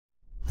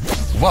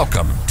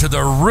Welcome to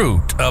the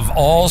root of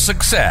all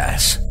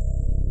success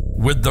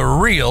with the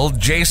real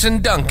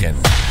Jason Duncan,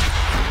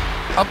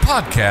 a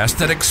podcast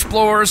that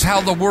explores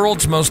how the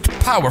world's most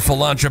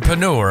powerful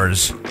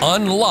entrepreneurs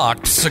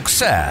unlocked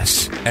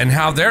success and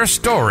how their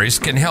stories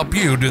can help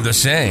you do the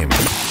same.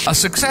 A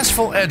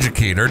successful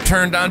educator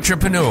turned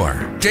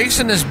entrepreneur,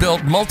 Jason has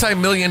built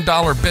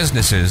multi-million-dollar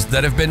businesses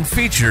that have been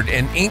featured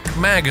in Inc.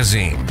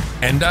 magazine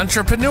and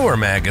Entrepreneur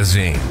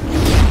magazine.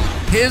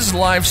 His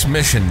life's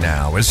mission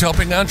now is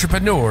helping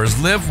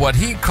entrepreneurs live what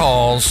he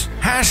calls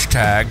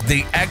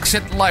 #the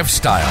exit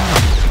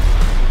lifestyle.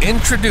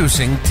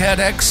 Introducing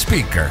TEDx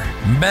speaker,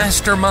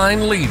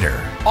 mastermind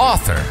leader,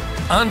 author,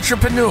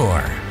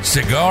 entrepreneur,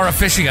 cigar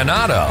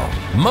aficionado,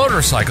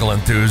 motorcycle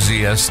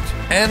enthusiast,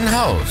 and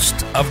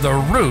host of The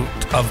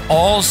Root of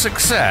All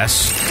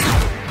Success,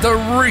 the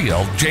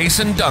real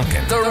Jason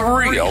Duncan. The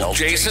real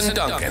Jason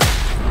Duncan.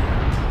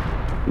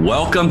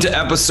 Welcome to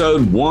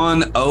episode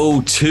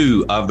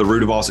 102 of The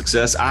Root of All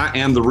Success. I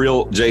am the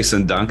real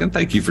Jason Duncan.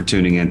 Thank you for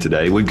tuning in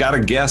today. We've got a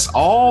guest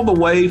all the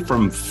way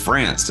from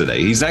France today.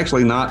 He's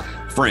actually not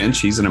French.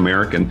 He's an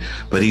American,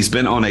 but he's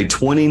been on a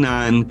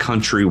 29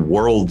 country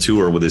world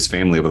tour with his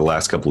family over the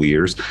last couple of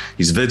years.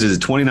 He's visited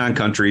 29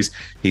 countries.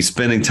 He's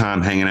spending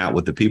time hanging out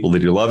with the people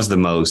that he loves the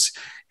most.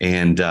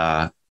 And,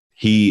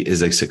 he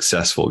is a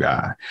successful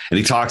guy. And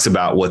he talks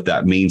about what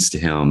that means to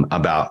him,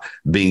 about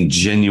being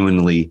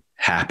genuinely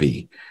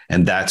happy.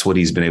 And that's what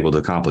he's been able to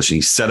accomplish. And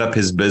he set up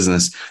his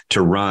business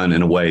to run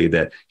in a way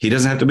that he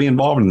doesn't have to be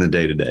involved in the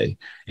day to day.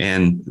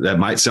 And that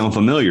might sound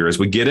familiar. As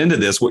we get into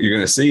this, what you're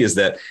going to see is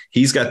that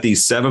he's got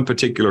these 7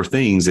 particular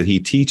things that he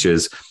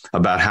teaches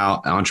about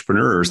how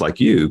entrepreneurs like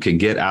you can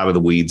get out of the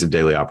weeds of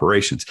daily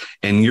operations.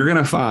 And you're going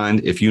to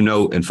find, if you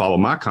know and follow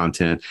my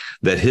content,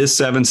 that his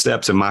 7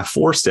 steps and my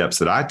 4 steps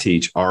that I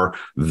teach are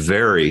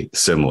very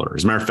similar.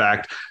 As a matter of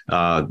fact,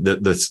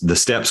 the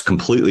steps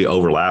completely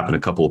overlap in a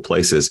couple of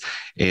places.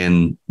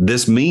 And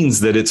this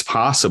means that it's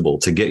possible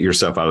to get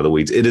yourself out of the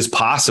weeds. It is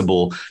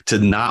possible to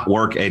not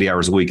work 80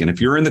 hours a week. And if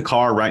you're in the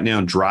car right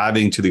now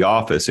driving to the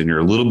office and you're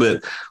a little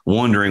bit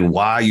wondering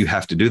why you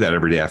have to do that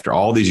every day after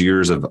all these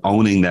years of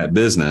owning that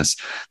business,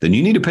 then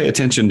you need to pay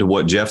attention to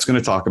what Jeff's going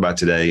to talk about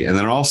today. And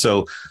then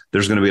also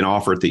there's going to be an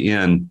offer at the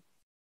end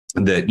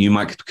that you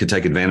could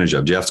take advantage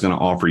of. Jeff's going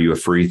to offer you a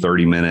free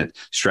 30-minute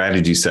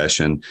strategy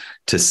session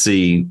to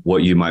see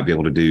what you might be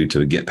able to do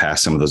to get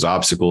past some of those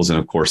obstacles. And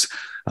of course,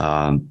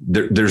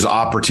 there's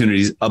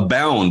opportunities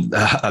abound.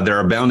 There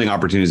are abounding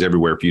opportunities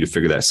everywhere for you to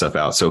figure that stuff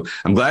out. So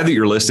I'm glad that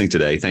you're listening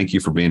today. Thank you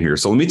for being here.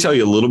 So let me tell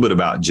you a little bit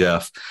about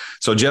Jeff.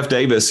 So Jeff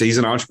Davis, he's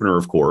an entrepreneur,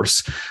 of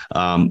course,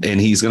 and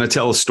he's going to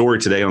tell a story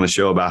today on the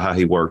show about how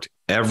he worked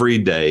every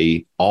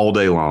day, all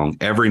day long,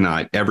 every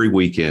night, every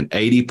weekend,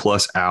 80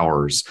 plus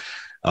hours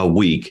a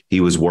week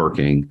he was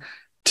working,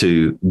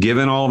 to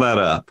giving all that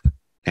up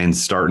and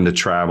starting to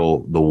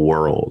travel the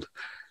world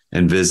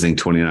and visiting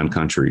 29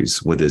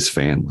 countries with his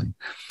family.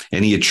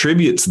 And he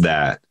attributes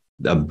that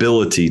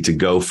ability to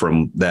go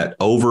from that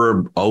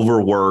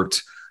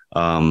overworked,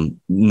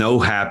 no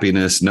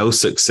happiness, no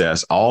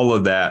success, all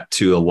of that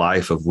to a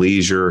life of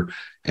leisure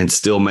and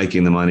still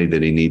making the money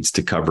that he needs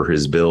to cover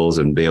his bills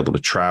and be able to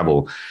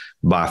travel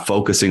by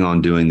focusing on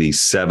doing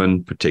these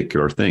 7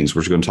 particular things,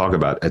 which we're going to talk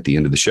about at the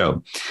end of the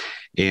show.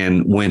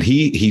 And when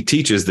he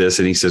teaches this,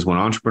 and he says, when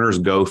entrepreneurs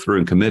go through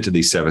and commit to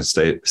these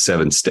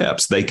 7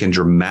 steps, they can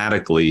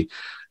dramatically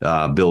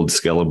build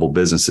scalable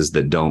businesses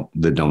that don't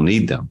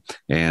need them,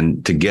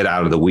 and to get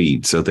out of the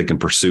weeds so that they can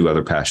pursue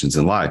other passions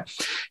in life.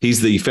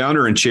 He's the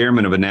founder and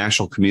chairman of a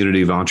national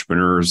community of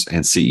entrepreneurs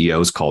and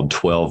CEOs called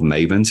 12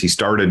 Mavens. He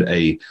started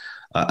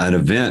an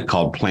event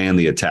called Plan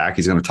the Attack.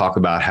 He's going to talk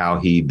about how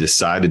he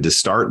decided to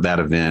start that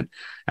event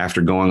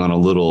after going on a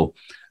little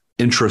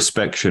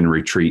introspection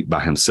retreat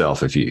by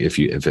himself,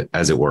 if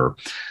as it were.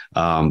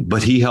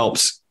 But he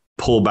helps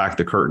pull back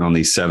the curtain on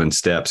these 7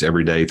 steps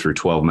every day through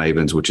 12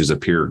 Mavens, which is a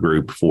peer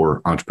group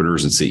for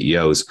entrepreneurs and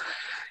CEOs.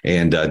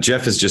 And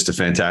Jeff is just a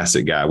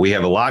fantastic guy. We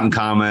have a lot in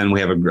common.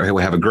 We have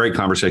a great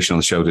conversation on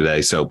the show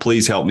today. So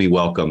please help me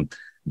welcome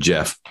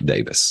Jeff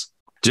Davis.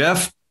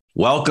 Jeff,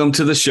 welcome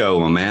to the show,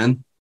 my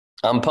man.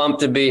 I'm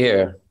pumped to be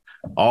here.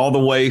 All the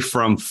way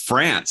from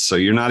France. So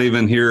you're not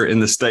even here in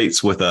the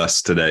States with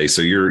us today.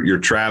 So you're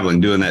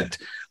traveling, doing that.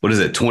 What is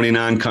it?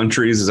 29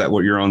 countries? Is that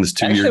what you're on this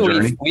 2-year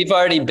journey? We've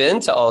already been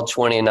to all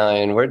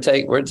 29. We're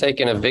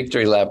taking a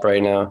victory lap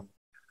right now.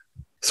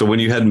 So when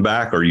you heading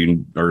back, or what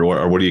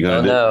are you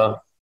going to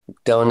do?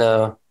 Don't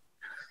know.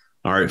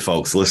 All right,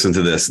 folks, listen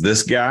to this.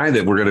 This guy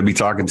that we're going to be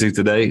talking to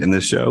today in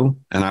this show,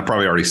 and I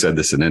probably already said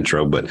this in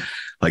intro, but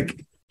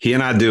he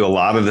and I do a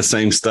lot of the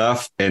same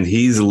stuff, and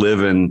he's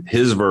living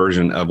his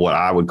version of what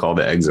I would call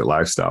the exit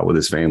lifestyle with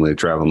his family,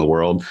 traveling the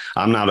world.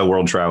 I'm not a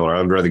world traveler.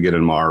 I'd rather get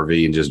in my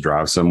RV and just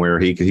drive somewhere.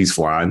 He's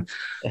flying.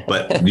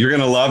 But you're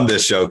going to love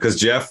this show because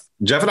Jeff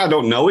and I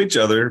don't know each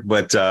other,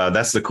 but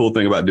that's the cool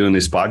thing about doing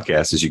this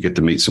podcast is you get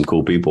to meet some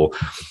cool people.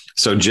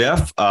 So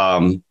Jeff,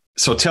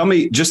 so tell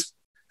me, just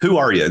who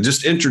are you?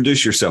 Just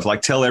introduce yourself.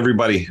 Tell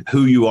everybody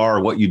who you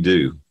are, what you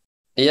do.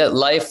 Yeah,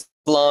 life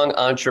lifelong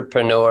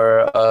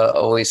entrepreneur.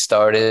 Always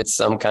started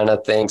some kind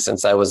of thing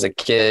since I was a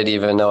kid,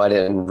 even though I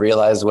didn't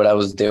realize what I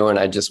was doing.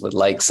 I just would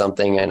like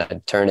something and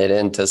I'd turn it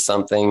into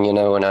something.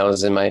 When I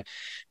was in my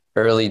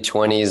early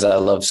 20s, I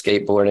loved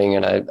skateboarding,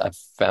 and I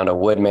found a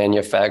wood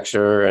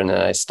manufacturer, and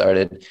then I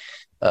started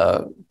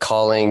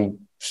calling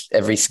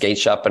every skate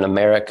shop in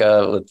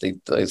America with the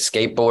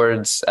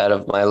skateboards out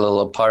of my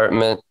little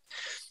apartment.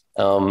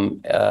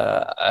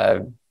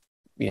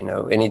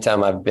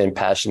 Anytime I've been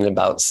passionate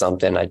about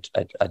something, I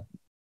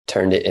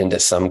turned it into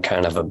some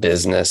kind of a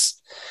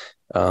business.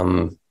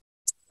 Other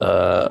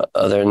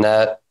than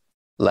that,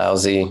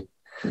 lousy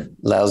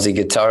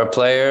guitar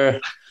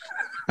player,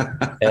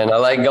 and I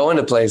like going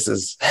to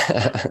places.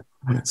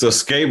 So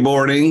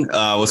skateboarding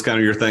was kind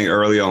of your thing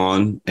early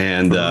on,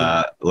 and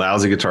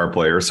lousy guitar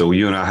player. So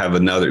you and I have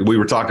we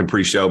were talking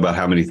pre-show about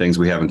how many things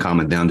we have in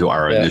common down to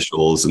our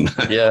initials, and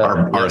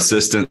our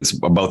assistants,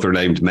 both are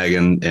named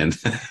Megan, and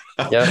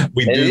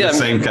we do the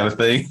same kind of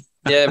thing.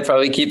 Yeah, it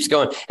probably keeps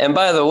going. And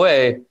by the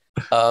way,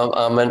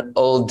 I'm an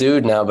old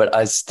dude now, but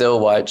I still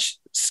watch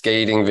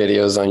skating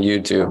videos on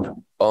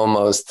YouTube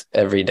almost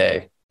every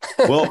day.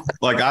 Well,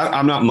 like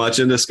I'm not much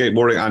into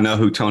skateboarding. I know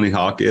who Tony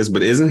Hawk is,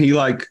 but isn't he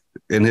like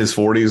in his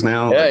 40s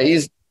now? Yeah,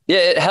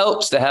 it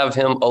helps to have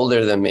him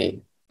older than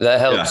me. That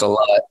helps a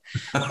lot.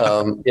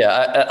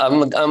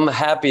 I'm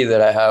happy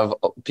that I have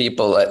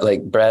people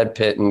like Brad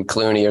Pitt and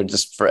Clooney are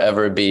just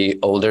forever be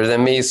older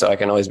than me. So I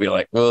can always be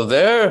like, well,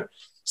 they're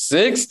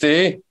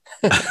 60.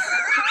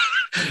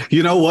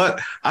 You know what?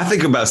 I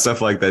think about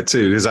stuff like that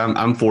too, because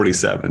I'm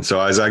 47.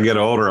 So as I get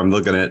older, I'm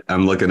looking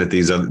at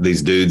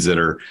these dudes that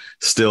are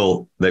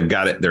still, they've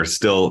got it. They're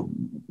still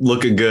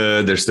looking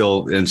good. They're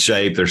still in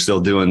shape. They're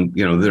still doing,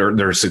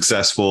 they're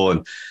successful,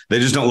 and they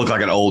just don't look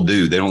like an old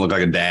dude. They don't look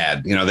like a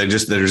dad. They're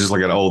just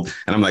like an old.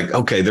 And I'm like,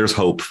 okay, there's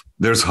hope.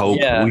 There's hope.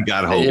 Yeah, we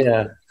got hope.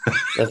 Yeah,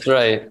 that's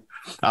right.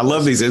 I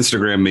love these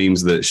Instagram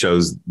memes that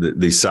shows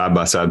these side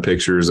by side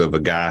pictures of a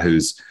guy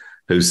who's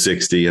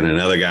 60 and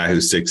another guy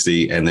who's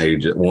 60, and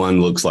one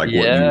looks like what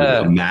you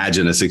would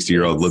imagine a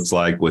 60-year-old looks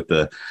like, with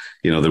the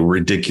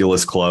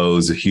ridiculous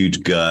clothes, a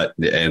huge gut,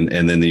 and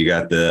then you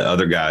got the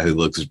other guy who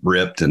looks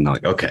ripped, and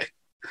like, okay,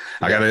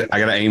 I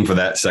gotta aim for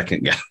that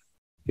second guy.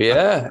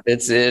 Yeah,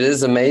 it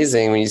is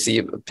amazing when you see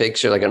a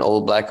picture, like an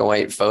old black and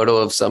white photo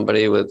of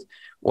somebody with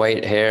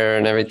white hair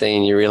and everything,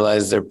 and you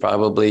realize they're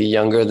probably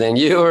younger than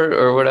you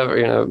or whatever.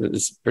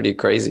 It's pretty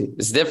crazy.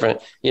 It's different.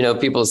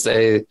 People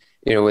say,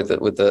 with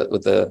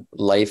the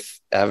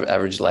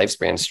average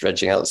lifespan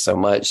stretching out so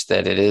much,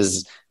 that it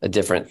is a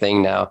different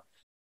thing now.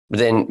 But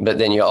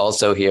then you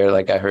also hear,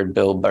 like I heard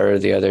Bill Burr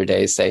the other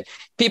day say,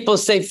 people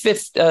say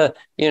 50,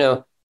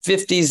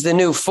 50 is the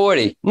new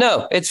 40.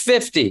 No, it's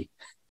 50.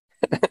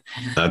 That's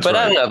but right.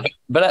 I don't know.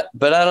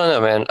 But I don't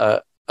know, man.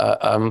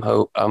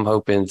 I'm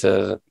hoping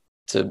to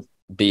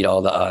beat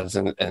all the odds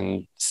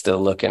and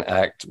still look and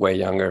act way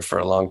younger for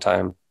a long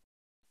time.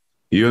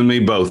 You and me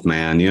both,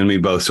 man. You and me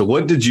both. So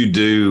what did you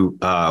do?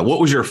 What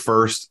was your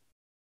first,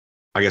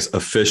 I guess,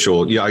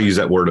 official? Yeah, I use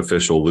that word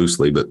official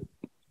loosely, but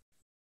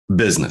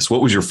business.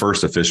 What was your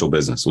first official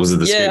business? Was it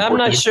the skateboard? I'm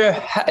not sure.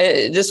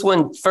 This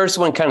first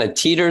one kind of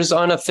teeters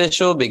on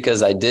official,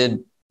 because I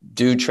did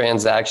do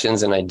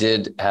transactions and I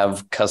did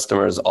have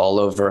customers all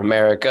over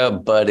America,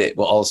 but it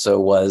also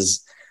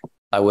was,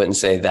 I wouldn't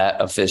say that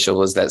official,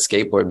 was that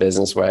skateboard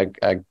business where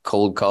I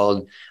cold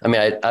called. I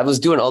mean, I was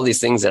doing all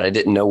these things that I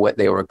didn't know what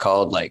they were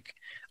called. Like,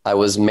 I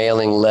was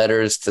mailing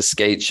letters to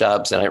skate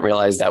shops, and I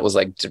realized that was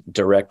like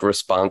direct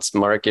response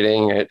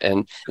marketing.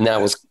 And then I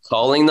was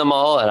calling them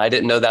all, and I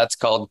didn't know that's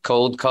called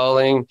cold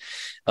calling.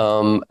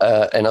 And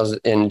I was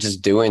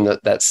just doing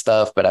that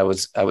stuff, but I would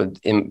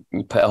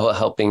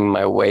helping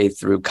my way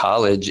through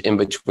college. In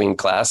between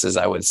classes,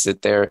 I would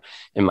sit there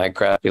in my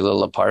crappy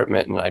little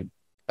apartment, and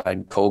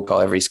I'd cold call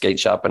every skate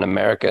shop in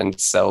America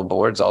and sell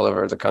boards all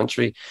over the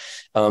country.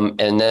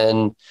 And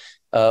then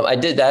I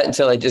did that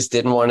until I just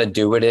didn't want to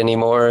do it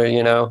anymore,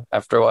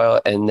 after a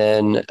while. And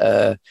then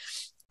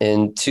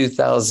in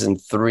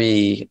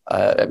 2003,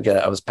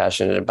 I was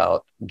passionate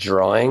about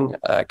drawing.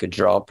 I could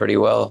draw pretty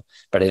well,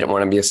 but I didn't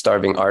want to be a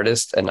starving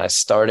artist. And I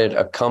started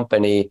a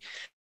company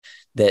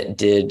that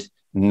did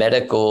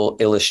medical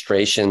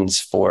illustrations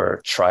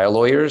for trial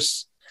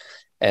lawyers.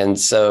 And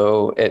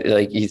so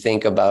you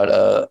think about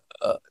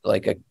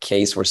a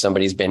case where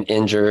somebody's been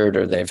injured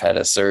or they've had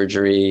a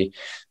surgery,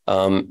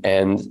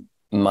 and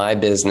my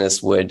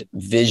business would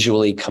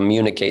visually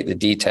communicate the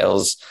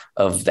details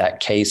of that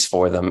case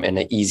for them in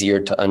an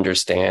easier to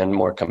understand,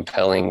 more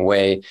compelling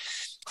way.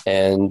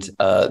 And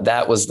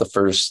that was the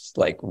first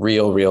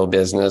real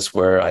business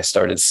where I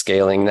started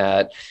scaling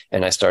that,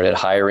 and I started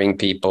hiring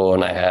people,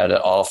 and I had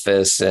an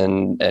office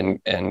and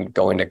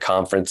going to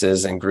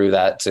conferences, and grew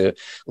that to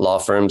law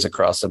firms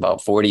across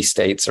about 40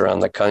 states around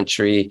the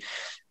country.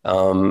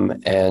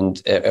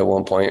 And at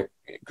one point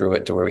grew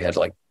it to where we had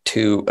a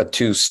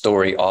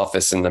 2-story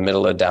office in the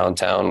middle of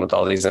downtown with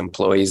all these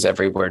employees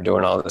everywhere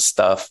doing all this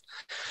stuff.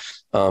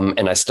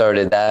 And I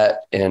started that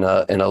in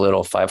a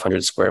little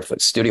 500 square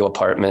foot studio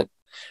apartment.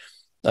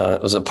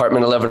 It was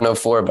apartment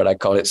 1104, but I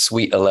called it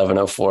Suite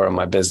 1104 on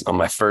on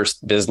my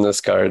first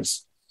business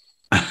cards.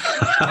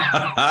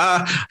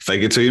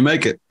 Fake it till you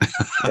make it.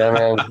 Yeah,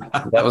 man,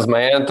 that was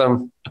my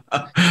anthem.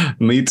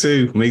 Me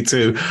too. Me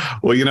too.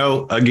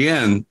 Well,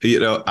 again,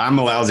 I'm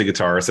a lousy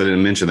guitarist. I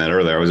didn't mention that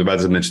earlier. I was about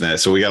to mention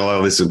that. So we got a lot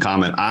of this in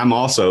common. I'm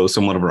also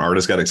somewhat of an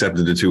artist, got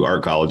accepted to 2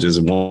 art colleges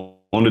and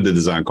wanted to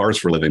design cars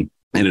for a living.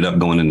 Ended up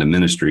going into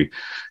ministry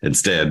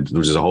instead,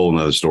 which is a whole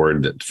nother story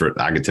that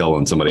I could tell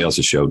on somebody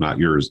else's show, not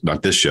yours,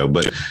 not this show.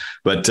 But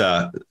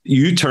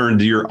you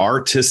turned your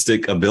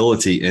artistic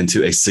ability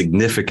into a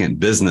significant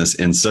business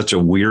in such a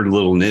weird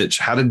little niche.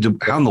 How in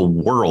the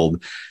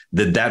world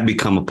did that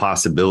become a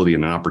possibility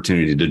and an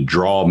opportunity to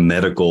draw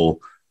medical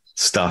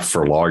stuff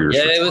for lawyers?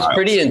 Yeah, it was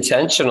pretty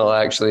intentional,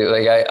 actually.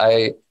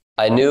 Like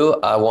I knew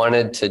I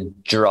wanted to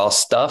draw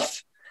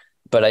stuff,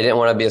 but I didn't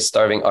want to be a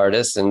starving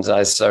artist. And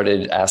I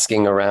started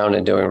asking around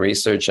and doing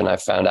research, and I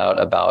found out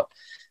about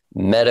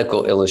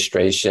medical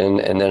illustration.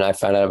 And then I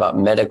found out about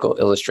medical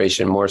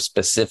illustration more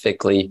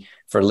specifically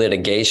for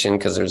litigation,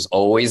 because there's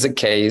always a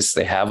case,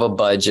 they have a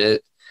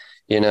budget,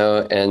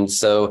 and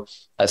so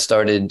I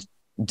started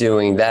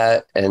doing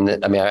that. And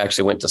I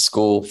actually went to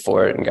school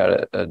for it and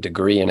got a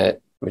degree in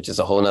it, which is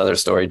a whole nother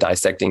story.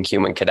 Dissecting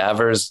human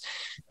cadavers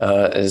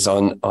is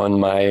on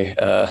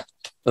my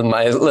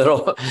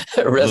little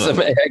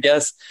resume, I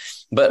guess.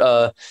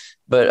 But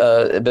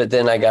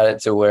then I got it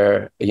to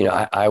where,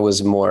 I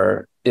was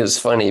more, it was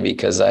funny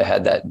because I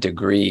had that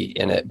degree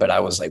in it, but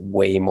I was like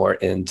way more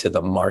into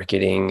the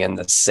marketing and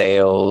the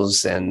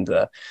sales and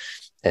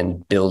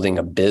building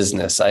a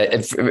business.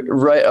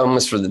 Right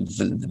almost from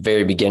the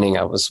very beginning,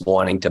 I was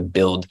wanting to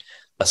build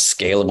a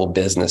scalable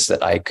business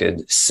that I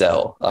could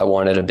sell. I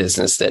wanted a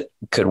business that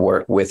could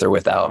work with or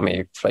without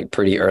me, like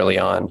pretty early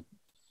on.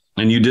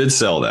 And you did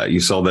sell that.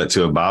 You sold that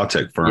to a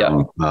biotech firm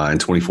in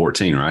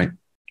 2014, right?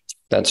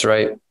 That's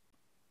right.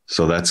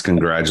 So that's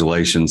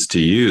congratulations to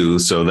you.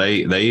 So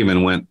they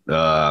even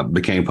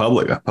became a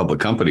public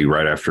company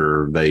right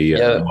after they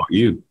bought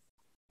you.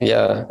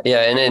 Yeah.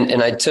 Yeah.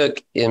 And I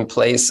took, in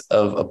place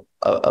of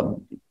a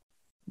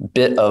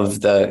bit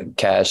of the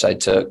cash, I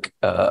took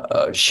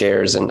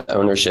shares and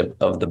ownership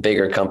of the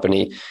bigger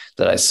company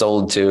that I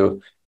sold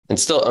to, and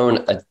still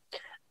own a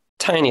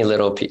tiny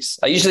little piece.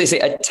 I usually say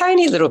a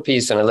tiny little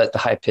piece, and I let the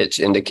high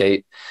pitch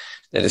indicate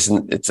that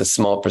it's a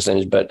small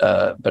percentage, but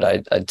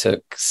I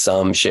took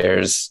some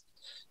shares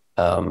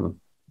for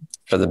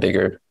the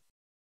bigger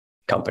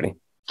company.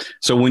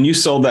 So when you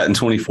sold that in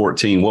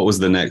 2014, what was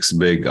the next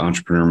big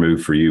entrepreneur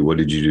move for you? What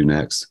did you do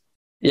next?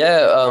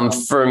 Yeah,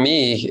 for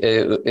me,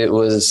 it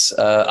was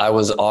I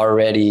was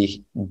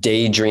already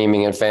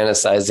daydreaming and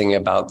fantasizing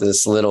about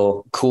this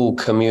little cool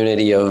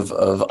community of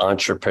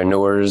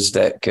entrepreneurs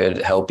that could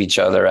help each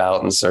other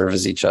out and serve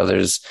as each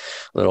other's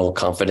little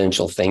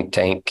confidential think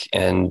tank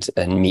and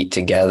meet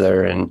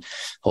together and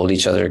hold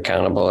each other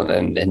accountable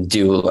and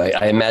do, like,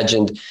 I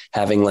imagined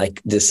having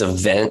like this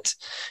event,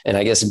 and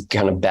I guess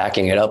kind of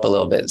backing it up a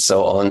little bit.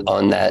 So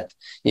on that,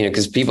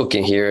 because people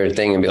can hear a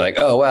thing and be like,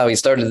 oh, wow, he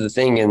started the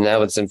thing and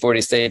now it's in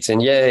 40 states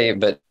and yay.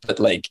 But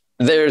like,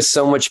 there's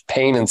so much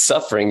pain and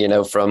suffering,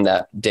 from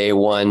that day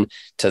one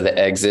to the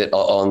exit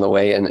on the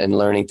way, and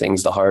learning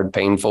things the hard,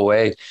 painful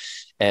way.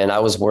 And I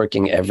was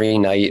working every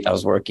night. I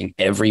was working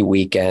every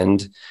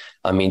weekend.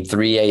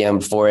 3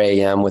 a.m., 4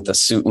 a.m. with a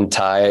suit and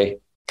tie,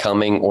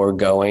 coming or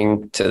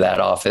going to that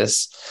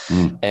office,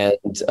 and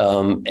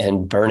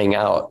burning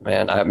out,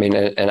 man.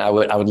 And I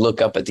would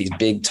look up at these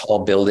big,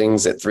 tall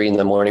buildings at 3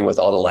 a.m. with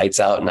all the lights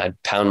out, and I'd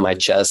pound my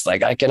chest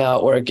like I can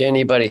outwork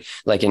anybody,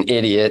 like an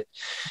idiot.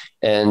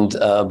 And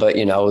but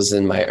I was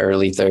in my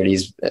early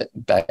 30s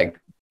back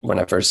when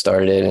I first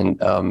started,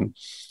 and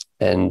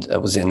I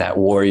was in that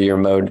warrior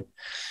mode.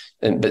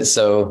 But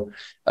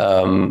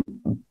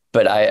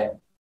I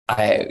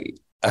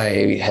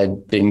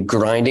had been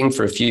grinding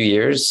for a few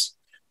years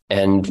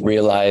and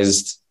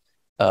realized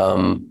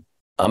I'm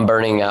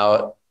burning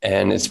out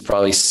and it's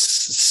probably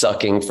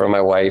sucking for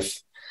my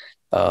wife.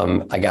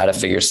 I got to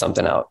figure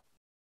something out.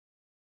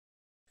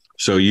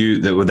 So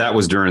that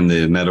was during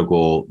the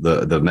medical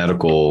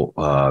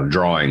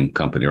drawing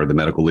company, or the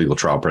medical legal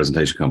trial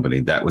presentation company.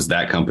 That was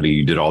that company.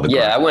 You did all the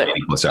I went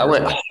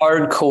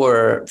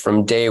hardcore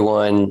from day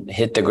one.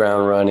 Hit the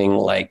ground running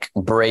like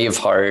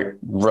Braveheart,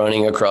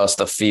 running across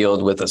the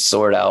field with a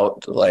sword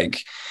out,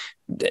 like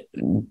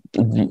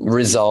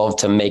resolved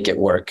to make it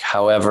work.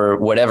 However,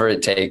 whatever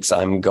it takes,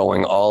 I'm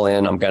going all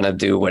in. I'm going to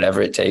do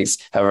whatever it takes.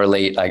 However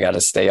late I got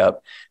to stay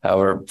up,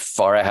 however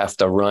far I have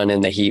to run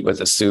in the heat with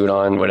a suit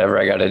on, whatever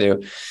I got to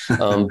do.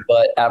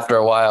 But after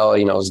a while,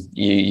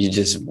 you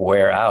just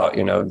wear out,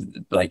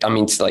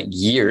 it's like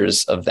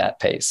years of that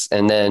pace.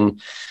 And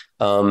then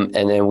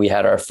we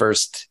had our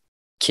first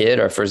kid,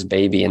 our first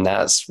baby. And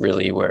that's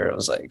really where it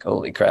was like,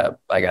 holy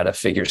crap, I got to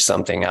figure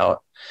something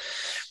out.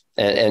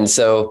 And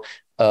so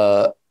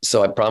I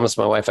promised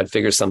my wife I'd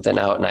figure something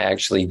out. And I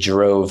actually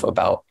drove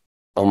about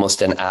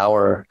almost an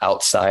hour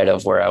outside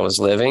of where I was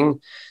living,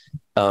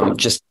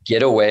 just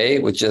get away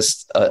with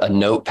just a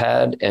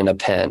notepad and a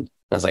pen.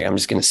 I was like, I'm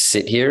just going to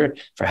sit here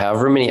for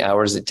however many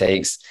hours it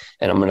takes,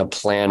 and I'm going to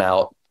plan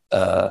out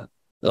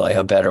like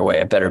a better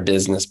way, a better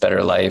business,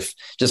 better life,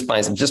 just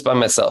by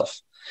myself.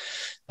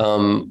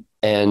 And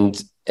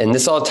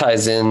this all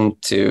ties in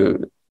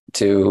to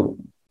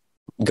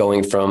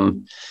going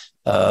from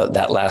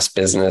that last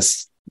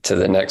business to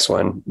the next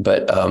one.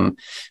 But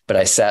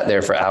I sat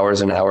there for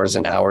hours and hours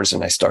and hours,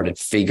 and I started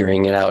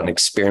figuring it out and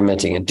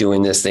experimenting and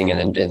doing this thing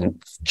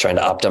and trying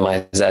to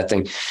optimize that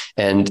thing.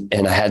 And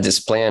I had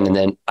this plan, and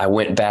then I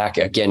went back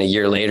again a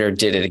year later,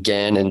 did it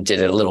again and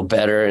did it a little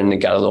better, and it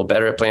got a little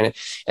better at planning.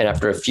 And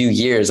after a few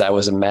years, I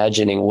was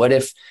imagining, what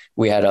if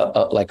we had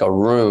a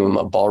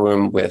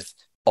ballroom with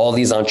all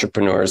these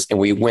entrepreneurs, and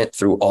we went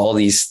through all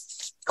these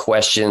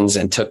questions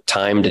and took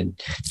time to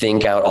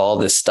think out all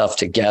this stuff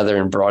together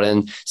and brought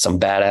in some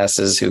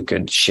badasses who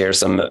could share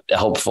some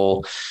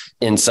helpful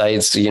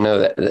insights,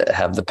 that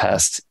have the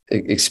past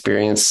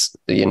experience,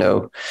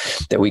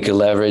 that we could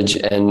leverage.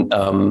 And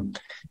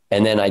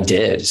then I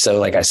did. So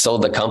like I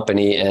sold the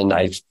company, and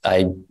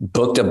I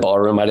booked a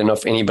ballroom. I didn't know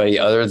if anybody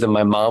other than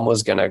my mom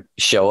was going to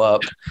show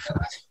up.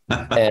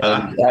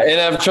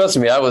 And trust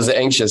me, I was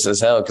anxious as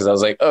hell, because I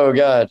was like, oh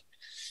God.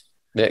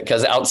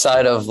 Because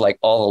outside of like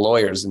all the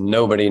lawyers,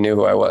 nobody knew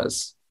who I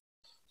was.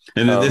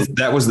 And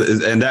that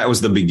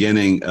was the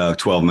beginning of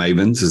 12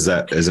 Mavens. Is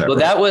that well,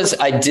 right?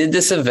 I did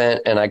this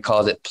event, and I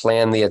called it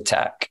Plan the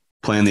Attack.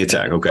 Plan the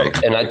Attack. Okay.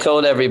 And I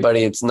told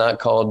everybody it's not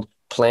called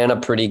Plan a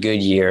Pretty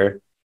Good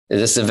Year.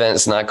 This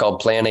event's not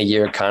called Plan a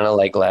Year, kind of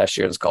like last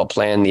year. It's called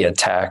Plan the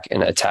Attack,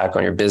 an attack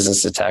on your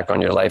business, attack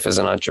on your life as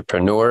an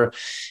entrepreneur.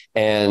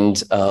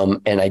 And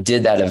I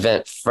did that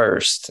event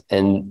first,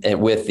 and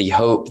with the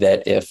hope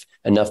that if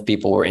enough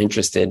people were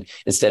interested,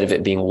 instead of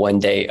it being one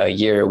day a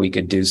year, we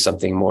could do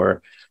something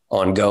more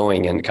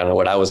ongoing, and kind of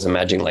what I was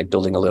imagining, like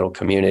building a little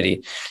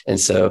community. And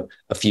so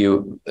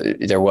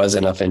there was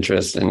enough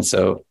interest. And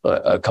so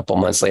a couple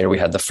months later, we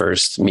had the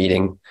first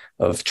meeting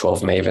of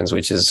 12 Mavens,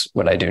 which is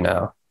what I do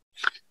now.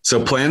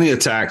 So Plan the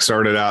Attack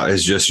started out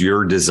as just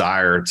your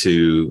desire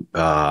to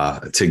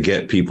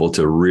get people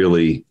to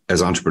really,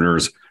 as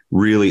entrepreneurs,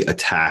 really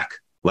attack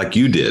like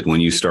you did when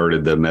you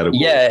started the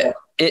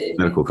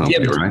medical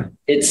company, right?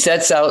 It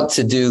sets out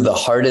to do the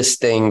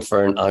hardest thing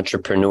for an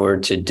entrepreneur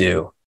to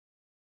do: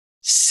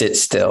 sit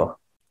still.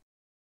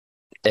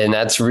 And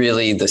that's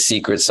really the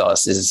secret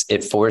sauce. Is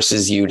it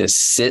forces you to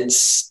sit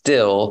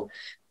still,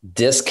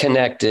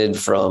 disconnected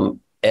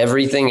from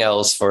everything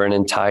else for an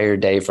entire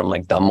day, from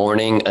like the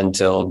morning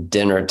until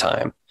dinner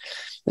time.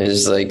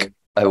 There's like,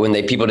 when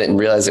people didn't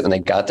realize it when they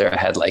got there, I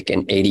had like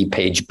an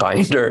 80-page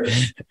binder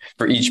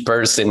for each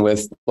person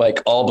with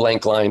like all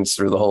blank lines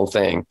through the whole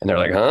thing. And they're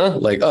like, huh?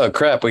 Like, oh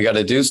crap, we got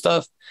to do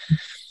stuff.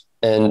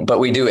 But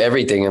we do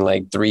everything in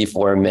like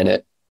 3-4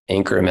 minute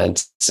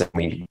increments. And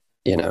we,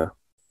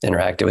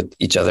 interacted with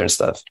each other and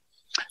stuff.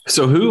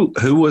 So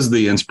who was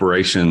the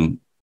inspiration,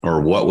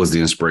 or what was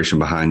the inspiration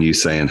behind you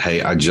saying,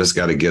 hey, I just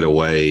got to get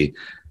away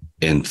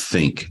and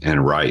think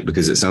and write?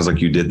 Because it sounds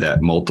like you did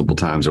that multiple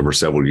times over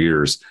several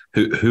years.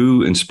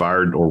 Who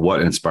inspired, or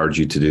what inspired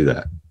you to do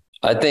that?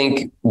 I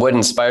think what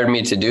inspired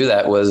me to do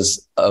that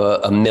was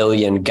a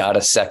million got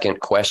a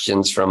second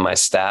questions from my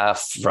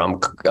staff, from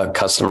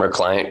customer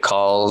client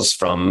calls,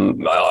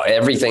 from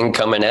everything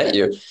coming at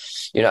you.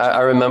 I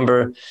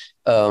remember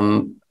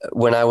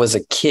when I was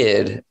a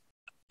kid,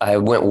 I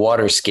went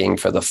water skiing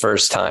for the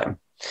first time.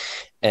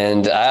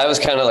 And I was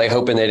kind of like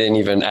hoping they didn't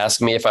even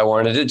ask me if I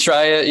wanted to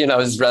try it. I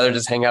was rather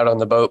just hang out on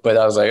the boat. But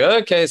I was like,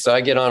 okay, so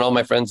I get on. All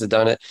my friends have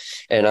done it,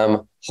 and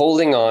I'm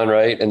holding on,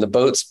 right? And the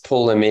boat's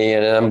pulling me,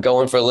 and I'm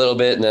going for a little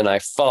bit, and then I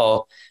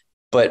fall.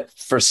 But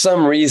for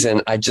some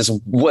reason, I just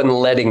wasn't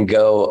letting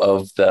go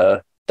of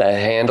the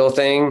handle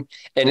thing,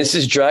 and it's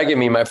just dragging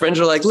me. My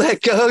friends are like,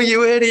 "Let go,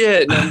 you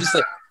idiot!" And I'm just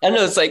like, I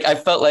know, it's like I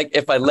felt like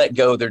if I let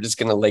go, they're just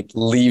gonna like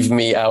leave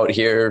me out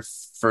here.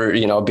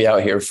 I'll be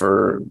out here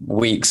for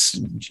weeks,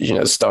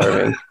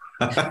 starving.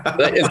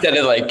 Instead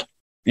of like,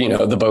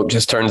 the boat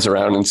just turns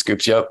around and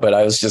scoops you up. But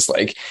I was just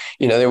like,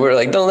 they were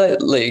like, don't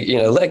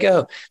let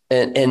go.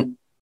 And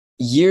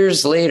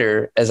years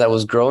later, as I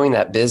was growing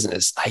that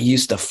business, I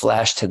used to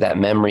flash to that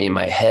memory in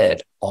my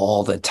head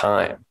all the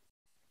time.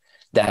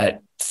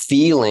 That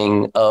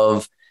feeling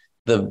of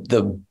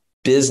the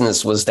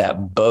business was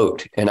that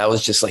boat, and I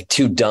was just like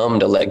too dumb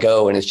to let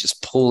go, and it's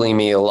just pulling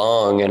me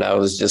along, and I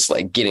was just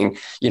like getting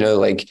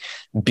like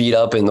beat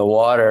up in the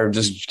water,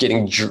 just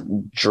getting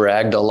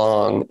dragged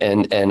along,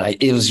 and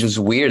it was just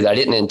weird. I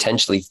didn't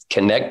intentionally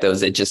connect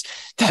those. It just,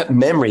 that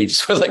memory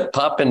just would like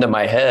pop into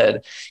my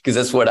head, because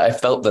that's what I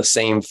felt, the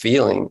same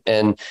feeling.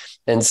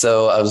 And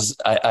so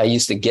I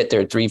used to get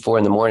there at 3-4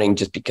 in the morning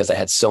just because I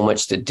had so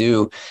much to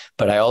do.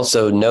 But I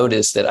also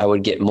noticed that I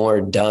would get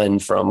more done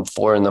from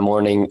 4 in the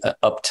morning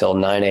up till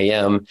 9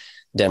 a.m.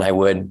 than I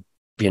would,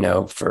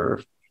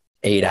 for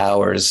 8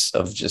 hours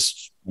of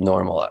just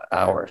normal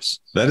hours.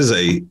 That is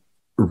a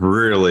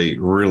really,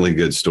 really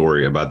good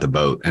story about the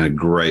boat and a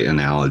great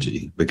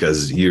analogy,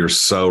 because you're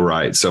so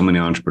right. So many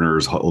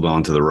entrepreneurs hold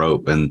on to the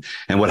rope, and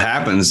what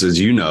happens is,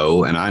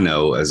 and I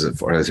know as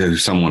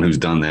someone who's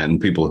done that, and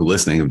people who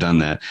listening have done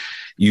that.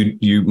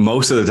 You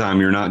most of the time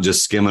you're not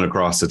just skimming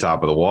across the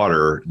top of the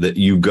water, that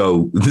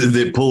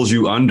that pulls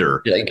you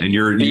under, and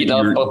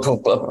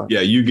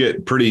you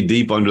get pretty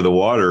deep under the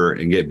water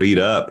and get beat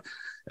up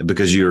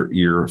because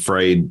you're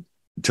afraid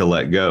to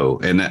let go.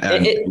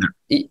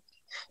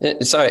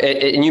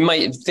 Sorry, and you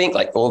might think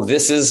like, well,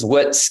 this is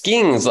what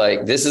skiing's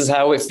like. This is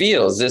how it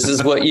feels. This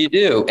is what you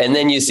do. And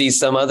then you see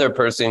some other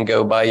person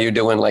go by you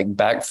doing like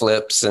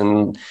backflips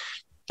and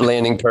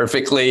landing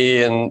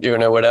perfectly and,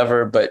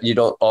 whatever, but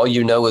all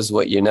is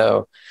what you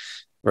know.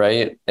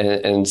 Right.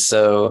 And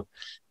so,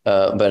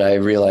 but I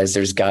realized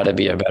there's got to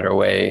be a better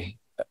way.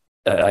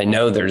 I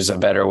know there's a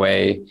better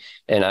way.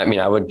 And I mean,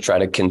 I would try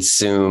to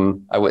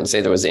consume. I wouldn't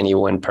say there was any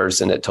one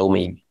person that told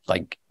me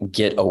like,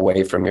 get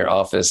away from your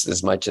office,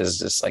 as much as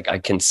just like I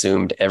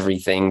consumed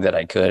everything that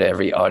I could,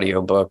 every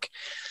audiobook,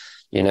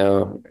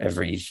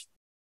 every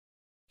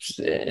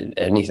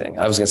anything.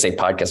 I was going to say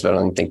podcast, but I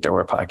don't think there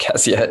were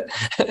podcasts yet.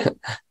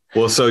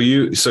 Well, so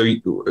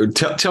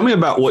tell me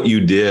about what you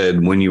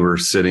did when you were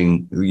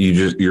sitting,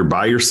 you're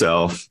by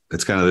yourself.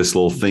 It's kind of this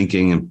little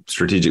thinking and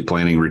strategic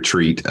planning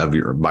retreat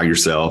by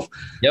yourself.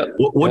 Yep.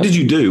 What did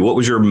you do? What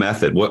was your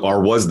method?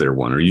 Or was there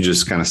one? Or you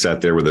just kind of sat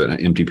there with an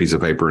empty piece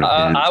of paper?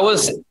 And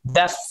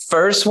that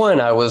first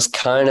one, I was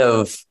kind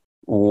of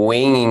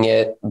winging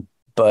it,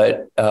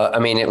 but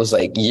it was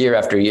like year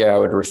after year, I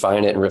would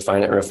refine it.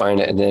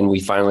 And then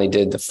we finally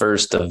did the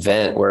first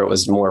event where it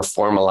was more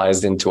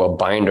formalized into a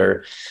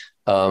binder.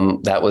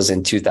 That was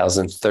in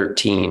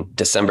 2013,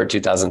 December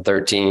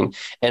 2013.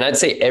 And I'd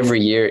say every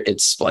year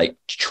it's like,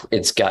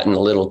 it's gotten a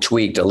little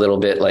tweaked a little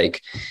bit,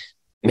 like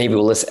maybe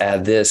let's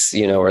add this,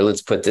 or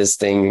let's put this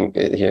thing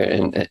here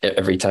and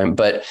every time.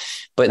 But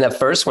in that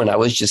first one, I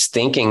was just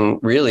thinking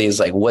really is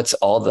like, what's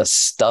all the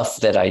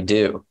stuff that I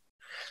do?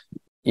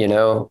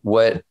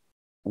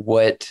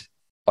 What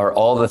are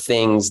all the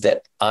things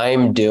that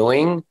I'm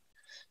doing?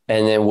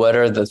 And then what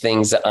are the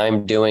things that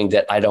I'm doing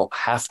that I don't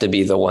have to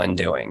be the one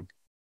doing?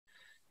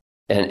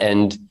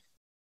 And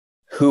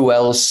who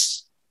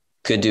else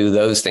could do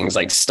those things?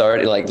 Like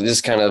start like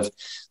just kind of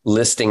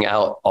listing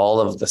out all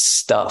of the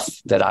stuff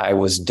that I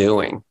was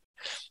doing.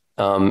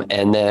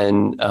 And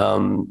then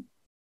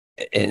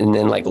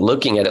like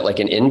looking at it like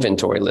an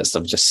inventory list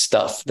of just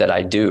stuff that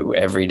I do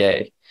every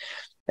day.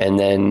 And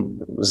then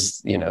it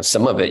was,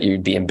 some of it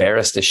you'd be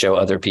embarrassed to show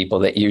other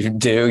people that you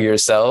do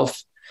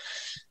yourself.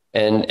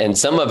 And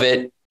some of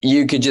it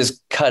you could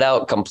just cut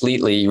out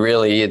completely.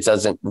 Really, it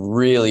doesn't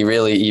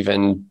really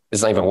even,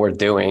 it's not even worth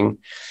doing.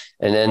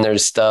 And then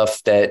there's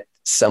stuff that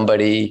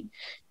somebody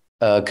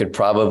could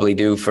probably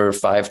do for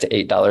 $5 to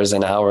 $8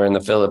 an hour in the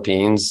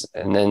Philippines.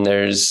 And then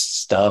there's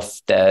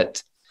stuff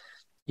that,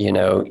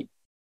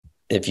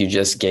 if you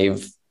just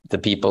gave the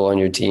people on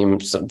your team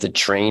the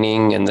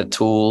training and the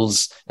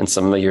tools and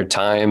some of your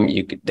time,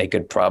 they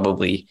could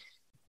probably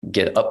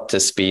get up to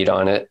speed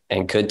on it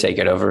and could take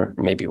it over.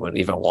 Maybe would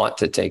even want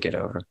to take it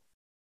over.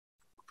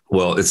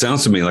 Well, it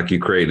sounds to me like you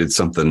created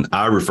something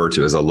I refer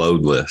to as a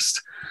load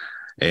list,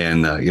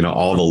 and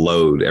all the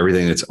load,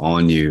 everything that's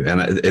on you,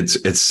 and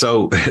it's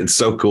so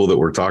cool that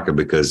we're talking,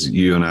 because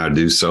you and I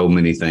do so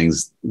many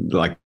things,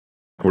 like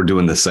we're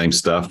doing the same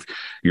stuff.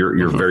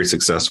 You're very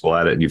successful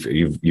at it, and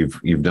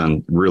you've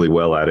done really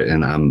well at it,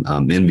 and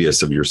I'm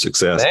envious of your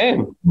success.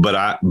 Same. But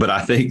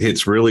I think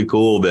it's really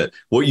cool that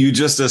what you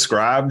just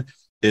described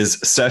is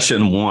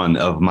session 1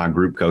 of my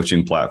group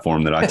coaching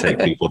platform that I take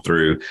people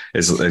through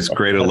is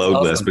create a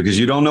load list, because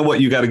you don't know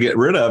what you got to get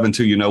rid of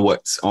until you know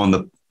what's on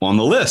the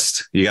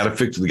list. You got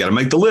to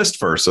make the list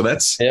first. So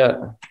it's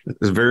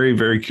very,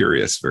 very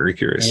curious, very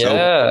curious.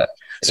 Yeah.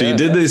 So you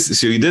did this.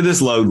 So you did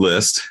this load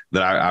list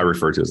that I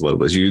refer to as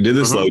load list. You did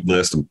this load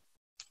list.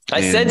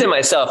 I said to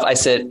myself,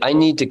 I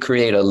need to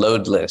create a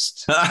load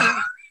list.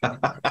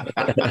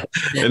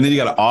 And then you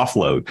got to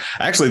offload.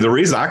 Actually, the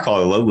reason I call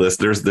it a load list,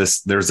 there's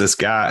this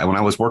guy, when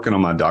I was working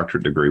on my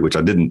doctorate degree, which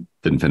I didn't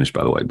finish,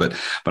 by the way, but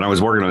I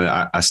was working on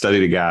it. I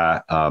studied a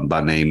guy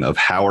by the name of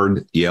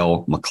Howard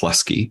Yale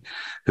McCluskey,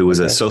 who was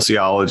a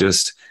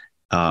sociologist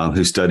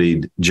who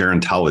studied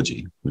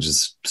gerontology, which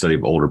is study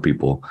of older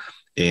people.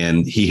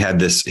 And he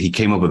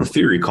came up with a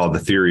theory called the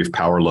theory of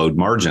power load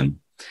margin.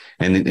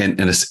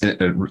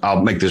 And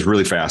I'll make this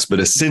really fast,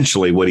 but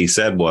essentially what he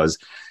said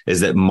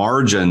is that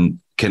margin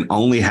can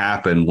only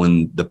happen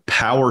when the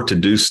power to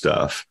do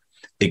stuff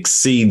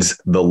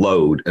exceeds the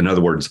load. In other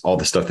words, all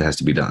the stuff that has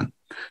to be done.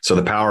 So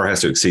the power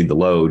has to exceed the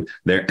load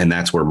there, and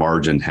that's where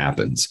margin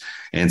happens.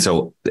 And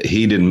so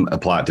he didn't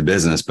apply it to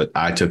business, but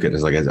I took it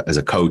as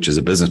a coach, as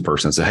a business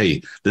person, and said,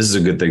 hey, this is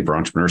a good thing for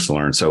entrepreneurs to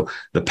learn. So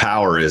the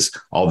power is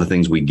all the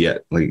things we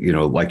get,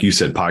 like you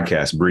said,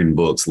 podcasts, reading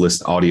books,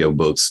 audio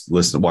books,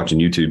 watching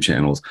YouTube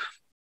channels.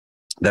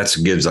 That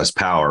gives us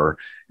power.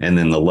 And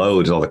then the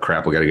load is all the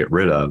crap we got to get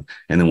rid of.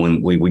 And then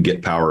when we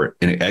get power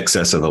in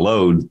excess of the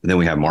load, then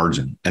we have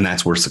margin, and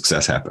that's where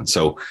success happens.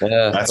 So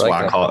that's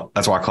why I call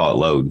it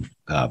load,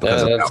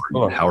 because of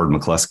Howard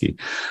McCluskey.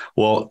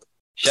 Well,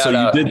 Shout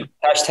out.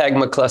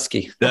 Hashtag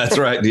McCluskey. That's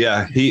right.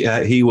 Yeah.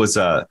 He was,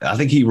 I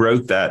think he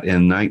wrote that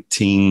in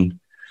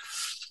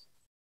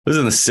it was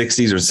in the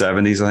 60s or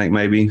 70s, I think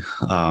maybe.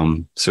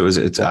 So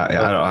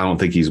I don't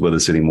think he's with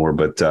us anymore,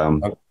 but,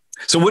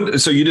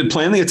 so you did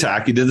Plan the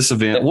Attack. You did this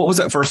event. What was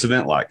that first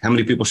event like? How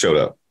many people showed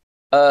up?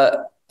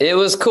 It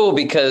was cool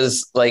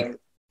because like,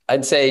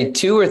 I'd say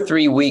 2 or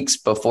 3 weeks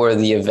before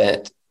the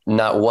event,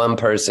 not one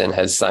person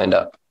has signed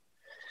up.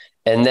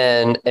 And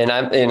then,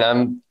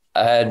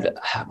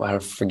 I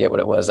forget what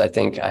it was. I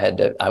think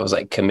I was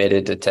like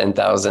committed to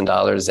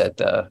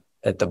 $10,000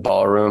 at the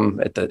ballroom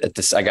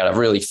I got a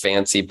really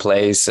fancy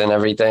place and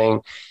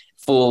everything,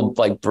 full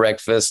like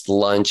breakfast,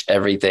 lunch,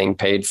 everything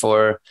paid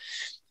for.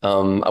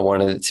 I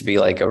wanted it to be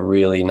like a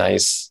really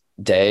nice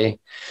day.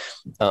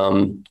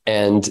 And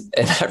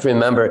I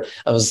remember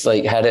I was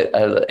like, had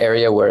an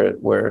area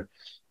where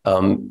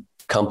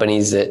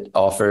companies that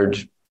offered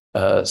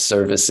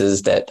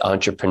services that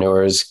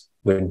entrepreneurs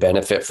would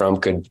benefit from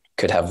could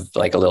have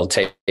like a little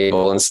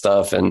table and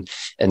stuff, and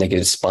they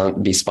could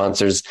be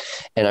sponsors.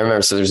 And I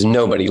remember, so there's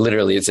nobody,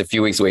 literally it's a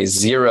few weeks away,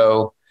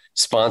 0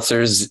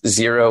 sponsors,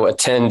 0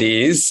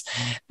 attendees.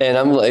 And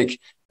I'm like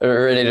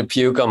ready to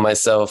puke on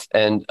myself.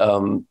 And,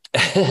 and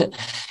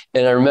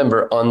I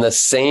remember on the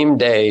same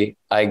day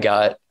I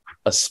got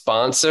a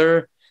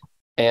sponsor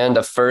and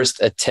a first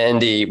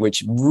attendee,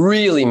 which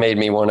really made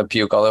me want to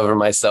puke all over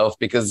myself,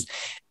 because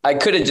I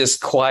could have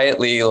just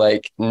quietly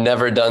like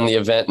never done the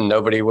event and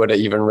nobody would have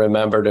even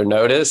remembered or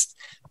noticed.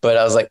 But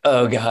I was like,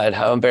 oh God,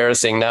 how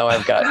embarrassing. Now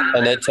I've got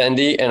an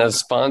attendee and a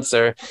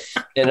sponsor.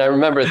 And I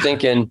remember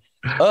thinking,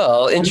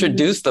 oh, I'll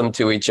introduce them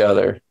to each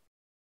other.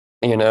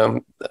 You know,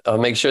 I'll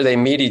make sure they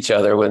meet each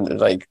other when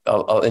like,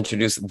 I'll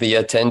introduce the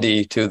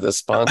attendee to the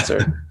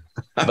sponsor.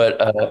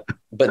 But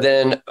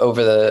then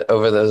over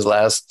those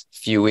last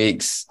few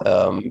weeks,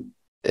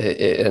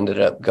 it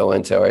ended up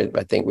going to,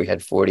 I think we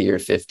had 40 or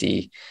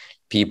 50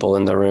 people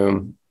in the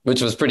room,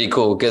 which was pretty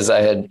cool because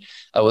I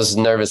was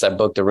nervous. I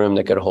booked a room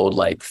that could hold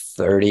like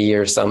 30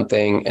 or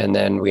something. And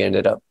then we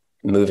ended up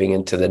moving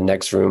into the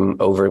next room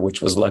over,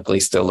 which was luckily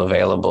still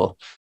available.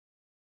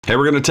 Hey,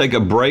 we're going to take a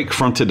break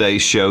from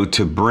today's show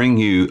to bring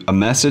you a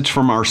message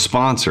from our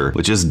sponsor,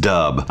 which is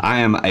Dub. I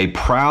am a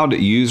proud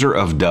user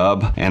of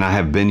Dub, and I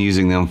have been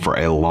using them for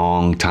a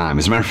long time.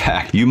 As a matter of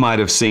fact, you might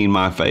have seen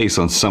my face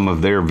on some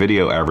of their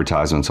video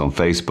advertisements on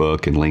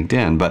Facebook and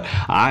LinkedIn, but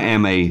I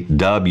am a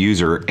Dub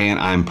user, and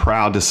I'm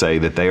proud to say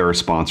that they are a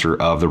sponsor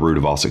of The Root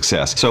of All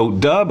Success. So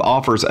Dub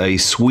offers a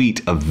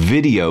suite of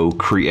video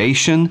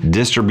creation,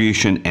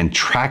 distribution, and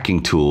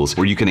tracking tools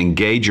where you can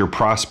engage your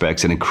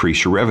prospects and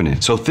increase your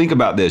revenue. So think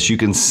about this. You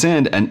can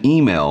send an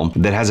email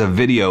that has a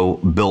video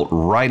built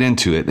right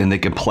into it, and they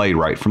can play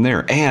right from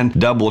there. And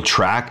Dub will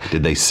track,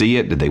 did they see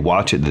it? Did they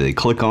watch it? Did they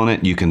click on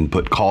it? You can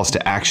put calls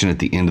to action at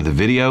the end of the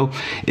video.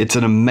 It's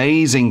an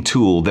amazing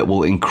tool that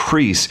will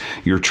increase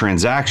your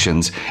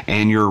transactions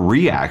and your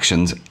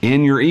reactions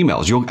in your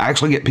emails. You'll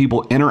actually get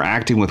people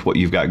interacting with what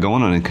you've got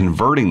going on and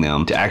converting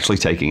them to actually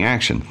taking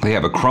action. They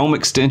have a Chrome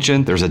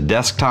extension. There's a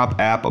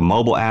desktop app, a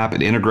mobile app.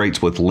 It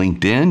integrates with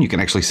LinkedIn. You can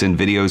actually send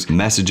videos,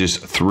 messages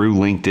through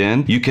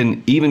LinkedIn. You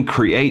can even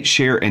create,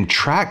 share, and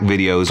track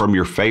videos from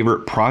your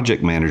favorite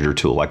project manager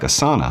tool like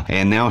Asana.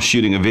 And now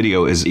shooting a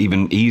video is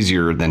even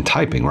easier than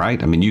typing,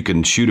 right? I mean, you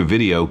can shoot a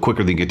video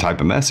quicker than you can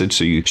type a message,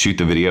 so you shoot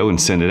the video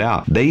and send it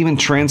out. They even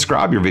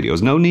transcribe your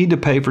videos. No need to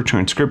pay for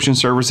transcription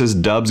services.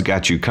 Dub's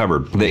got you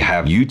covered. They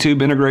have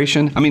YouTube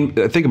integration. I mean,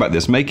 think about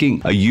this,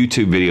 making a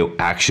YouTube video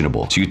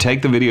actionable. So you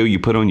take the video you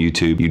put on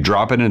YouTube, you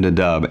drop it into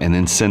Dub, and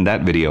then send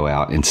that video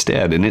out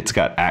instead. And it's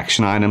got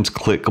action items,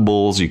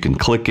 clickables. You can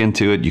click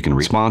into it, you can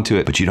respond to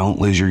it, but you don't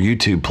lose your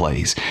YouTube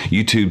plays.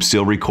 YouTube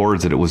still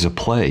records that it was a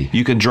play.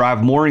 You can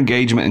drive more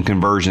engagement and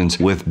conversions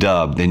with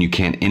Dub than you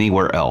can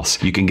anywhere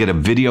else. You can get a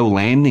video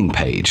landing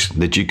page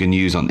that you can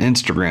use on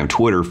Instagram,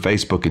 Twitter,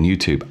 Facebook, and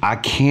YouTube. I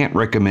can't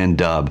recommend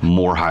Dub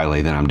more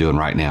highly than I'm doing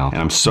right now.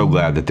 And I'm so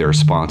glad that they're a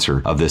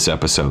sponsor of this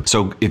episode.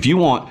 So if you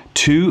want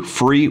 2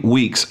 free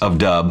weeks of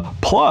Dub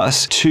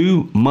plus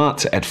 2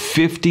 months at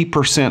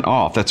 50%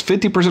 off, that's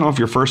 50% off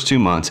your first 2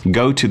 months,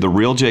 go to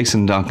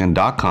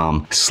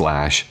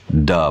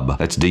therealjasonduncan.com/dub.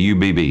 That's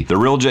DUBB.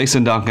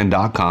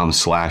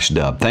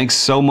 Therealjasonduncan.com/dub. Thanks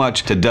so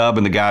much to Dub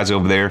and the guys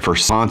over there for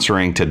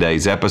sponsoring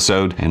today's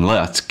episode. And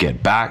let's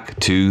get back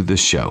to the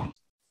show.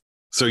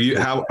 So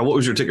what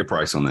was your ticket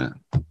price on that?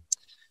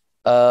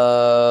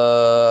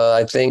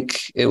 I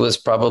think it was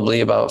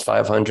probably about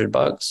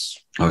 $500.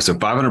 Oh, so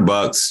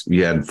 $500.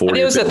 You had 40.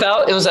 It was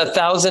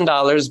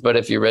 $1,000, but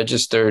if you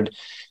registered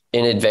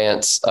in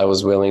advance, I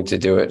was willing to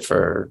do it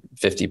for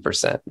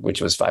 50%,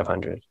 which was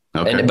 $500.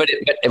 Okay. But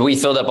we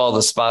filled up all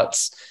the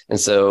spots, and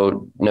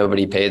so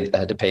nobody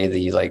had to pay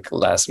the like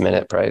last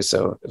minute price,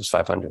 so it was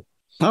 $500.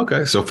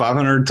 Okay, so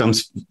 500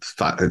 times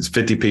 5, it's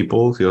 50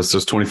 people. So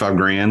it's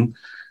 $25,000.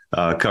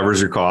 covers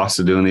your costs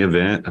of doing the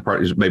event,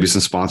 maybe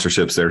some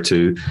sponsorships there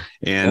too.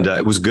 And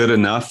it was good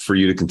enough for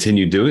you to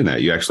continue doing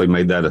that. You actually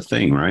made that a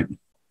thing, right?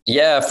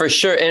 Yeah, for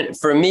sure. And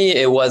for me,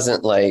 it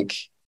wasn't like,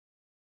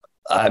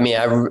 I mean,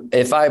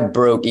 if I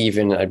broke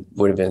even, I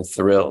would have been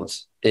thrilled.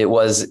 It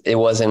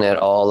wasn't at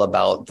all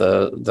about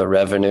the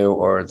revenue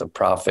or the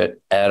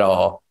profit at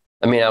all.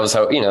 I mean, I was,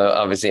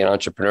 obviously an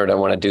entrepreneur. I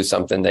want to do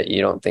something that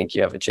you don't think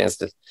you have a chance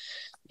to,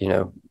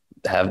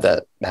 have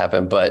that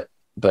happen. But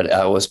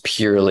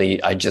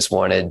I just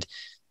wanted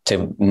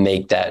to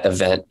make that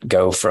event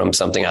go from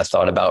something I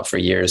thought about for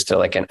years to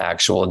like an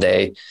actual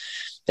day.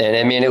 And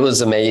I mean, it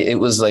was amazing. It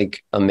was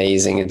like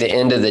amazing. At the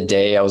end of the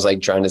day, I was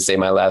like trying to say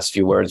my last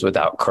few words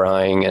without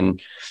crying.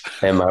 And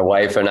my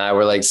wife and I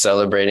were like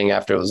celebrating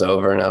after it was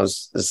over. And I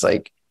was just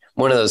like,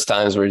 one of those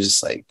times where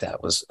just like,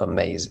 that was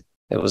amazing.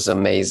 It was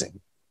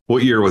amazing.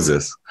 What year was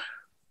this?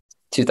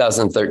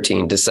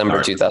 2013, December,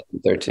 right.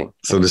 2013.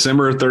 So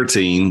December of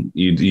 13,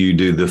 you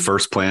do the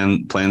first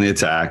plan the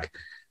attack.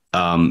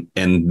 And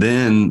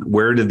then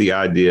where did the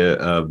idea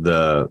of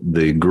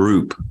the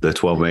group, the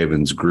 12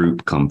 Mavens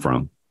group, come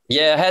from?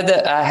 Yeah,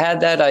 I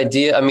had that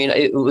idea. I mean,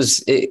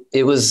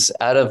 it was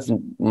out of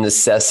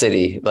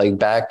necessity. Like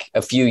back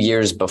a few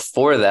years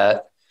before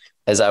that,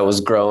 as I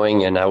was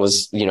growing and I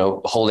was,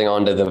 holding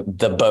on to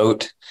the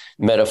boat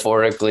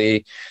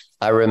metaphorically,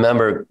 I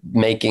remember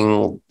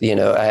making,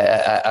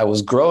 I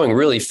was growing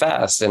really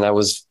fast, and I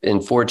was in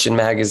Fortune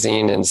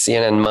magazine and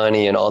CNN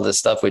Money and all this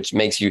stuff, which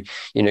makes you,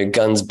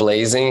 guns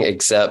blazing,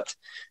 except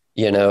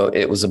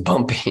it was a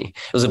bumpy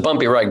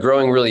ride.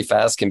 Growing really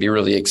fast can be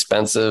really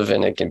expensive,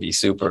 and it can be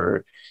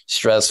super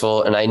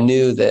stressful. And I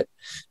knew that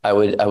I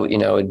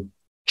would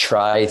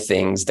try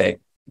things that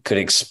could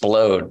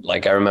explode.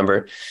 Like I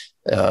remember,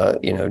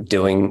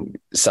 doing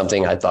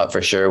something I thought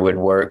for sure would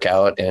work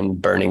out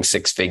and burning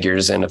six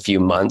figures in a few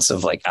months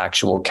of like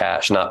actual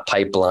cash, not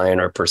pipeline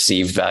or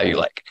perceived value,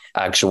 like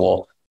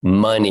actual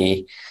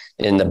money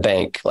in the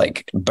bank,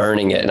 like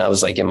burning it. And I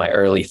was like in my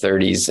early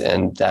 30s,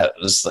 and that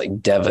was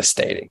like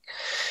devastating.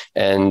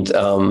 And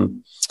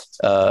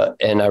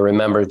I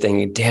remember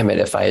thinking, damn it,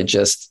 if I had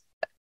just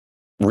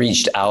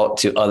reached out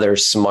to other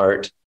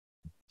smart,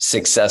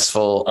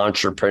 successful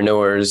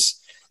entrepreneurs,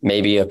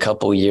 maybe a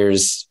couple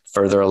years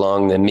further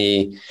along than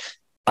me,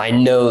 I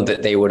know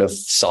that they would have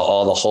saw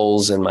all the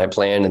holes in my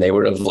plan, and they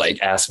would have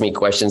like asked me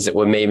questions that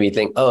would make me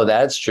think, oh,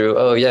 that's true.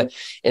 Oh yeah.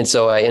 And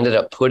so I ended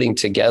up putting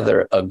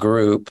together a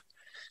group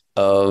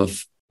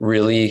of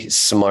really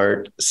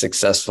smart,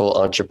 successful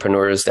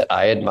entrepreneurs that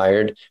I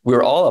admired. We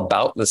were all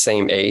about the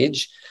same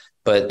age,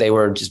 but they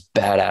were just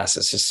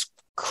badasses, just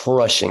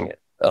crushing it.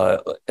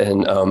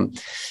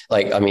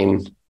 Like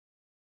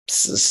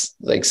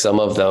some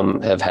of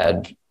them have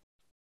had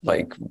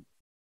like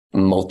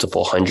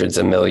multiple hundreds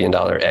of $1 million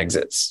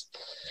exits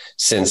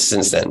since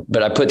then.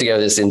 But I put together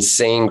this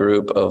insane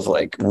group of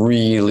like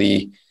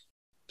really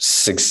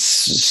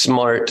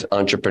smart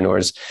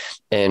entrepreneurs,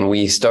 and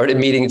we started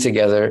meeting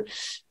together.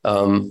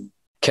 Can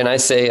I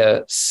say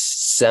a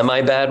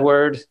semi bad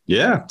word?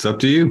 Yeah, it's up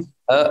to you.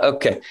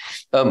 Okay.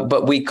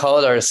 But we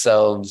called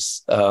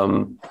ourselves,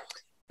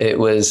 it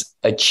was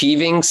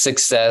Achieving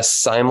Success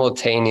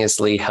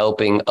Simultaneously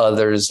Helping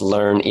Others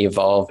Learn,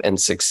 Evolve, and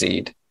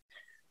Succeed,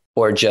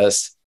 or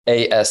just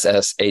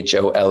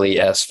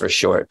ASSHOLES for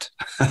short.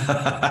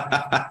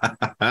 But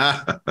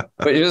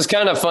it was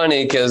kind of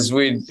funny because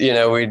we'd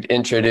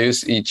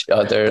introduce each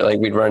other, like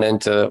we'd run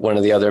into one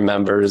of the other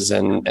members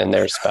and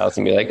their spouse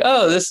and be like,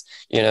 oh, this,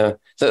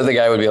 so the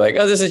guy would be like,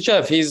 oh, this is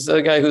Jeff. He's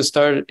the guy who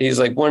started, he's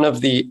like one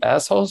of the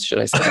assholes, should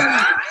I say?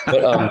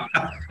 But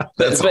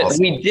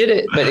we did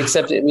it, but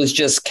except it was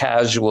just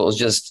casual. It was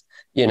just,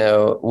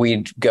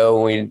 we'd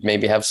go, we'd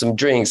maybe have some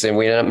drinks, and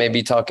we'd end up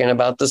maybe talking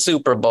about the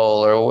Super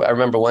Bowl. Or I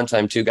remember one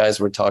time 2 guys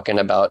were talking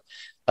about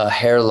a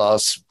hair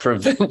loss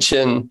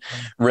prevention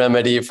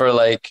remedy for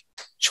like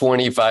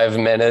 25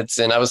 minutes.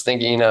 And I was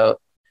thinking,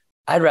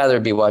 I'd rather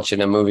be watching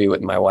a movie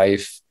with my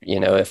wife,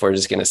 if we're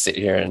just going to sit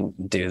here and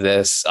do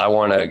this. I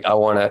want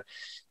to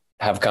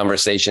have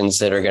conversations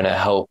that are going to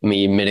help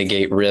me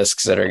mitigate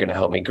risks, that are going to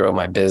help me grow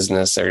my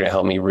business, that are going to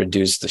help me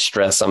reduce the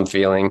stress I'm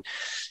feeling.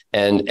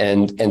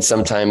 And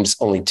sometimes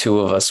only 2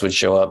 of us would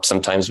show up.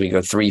 Sometimes we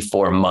go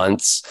 3-4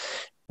 months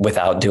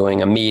without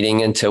doing a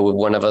meeting until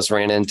one of us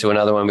ran into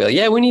another one and be like,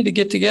 yeah, we need to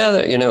get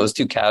together. It was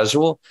too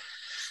casual.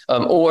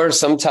 Or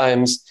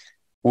sometimes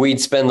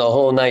we'd spend the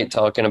whole night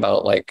talking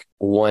about like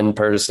one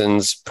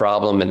person's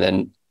problem. And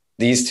then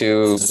these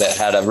 2 that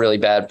had a really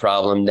bad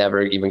problem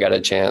never even got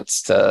a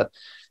chance to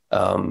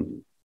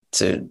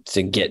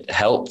get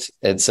helped.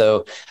 And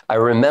so I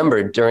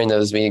remember during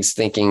those meetings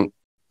thinking,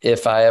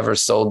 if I ever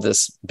sold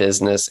this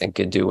business and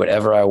could do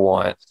whatever I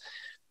want,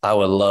 I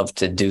would love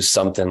to do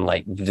something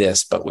like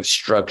this, but with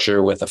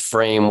structure, with a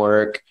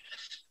framework,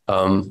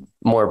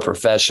 more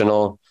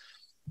professional,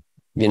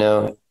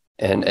 and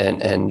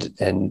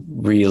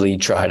really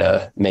try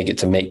to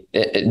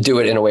do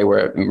it in a way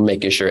where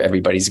making sure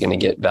everybody's going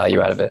to get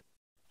value out of it.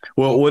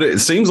 Well, what it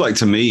seems like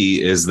to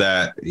me is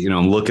that,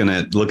 I'm looking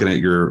at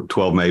your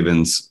 12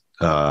 Mavens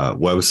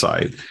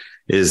website,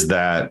 is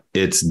that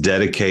it's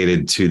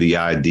dedicated to the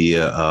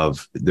idea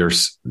of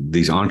there's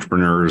these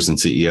entrepreneurs and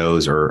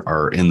CEOs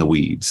are in the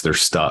weeds. They're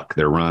stuck.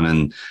 They're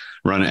running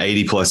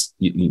 80 plus,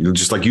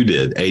 just like you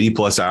did, 80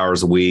 plus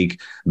hours a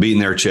week,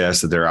 beating their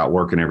chest that they're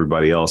outworking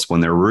everybody else when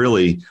they're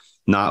really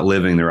not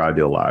living their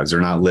ideal lives.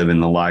 They're not living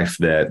the life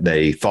that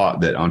they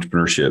thought that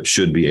entrepreneurship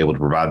should be able to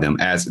provide them.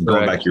 As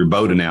going back to your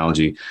boat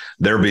analogy,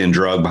 they're being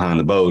drugged behind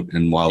the boat,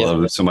 and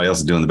while somebody else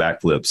is doing the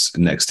backflips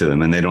next to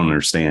them, and they don't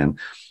understand.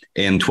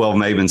 And 12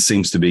 Mavens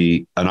seems to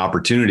be an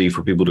opportunity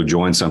for people to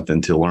join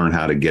something to learn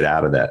how to get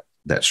out of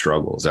that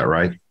struggle. Is that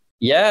right?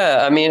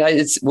 Yeah. I mean,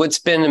 it's what's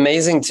been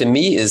amazing to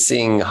me is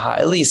seeing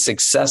highly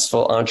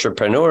successful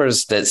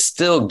entrepreneurs that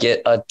still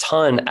get a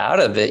ton out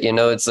of it. You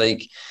know, it's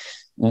like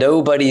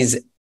nobody's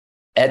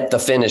at the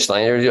finish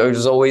line.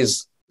 There's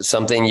always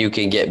something you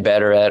can get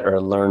better at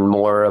or learn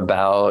more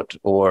about,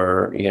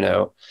 or,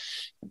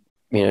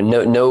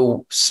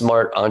 no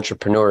smart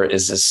entrepreneur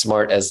is as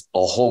smart as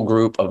a whole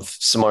group of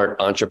smart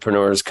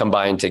entrepreneurs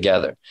combined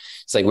together.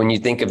 It's like when you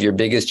think of your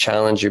biggest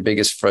challenge, your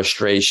biggest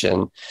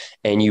frustration,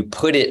 and you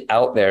put it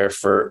out there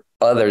for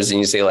others and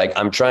you say, like,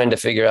 I'm trying to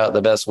figure out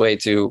the best way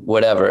to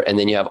whatever. And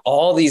then you have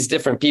all these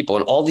different people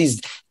in all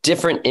these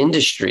different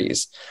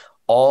industries,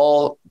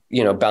 all,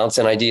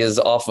 bouncing ideas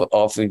off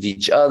of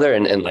each other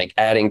and like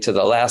adding to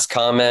the last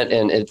comment.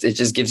 And it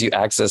just gives you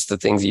access to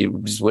things you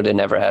just would have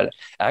never had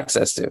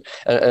access to.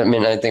 I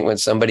mean, I think when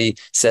somebody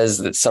says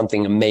that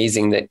something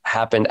amazing that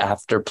happened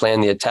after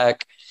Plan the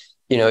Attack,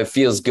 it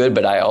feels good.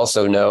 But I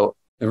also know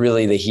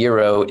really the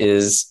hero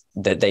is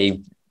that they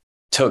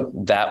took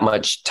that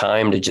much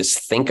time to just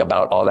think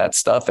about all that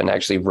stuff and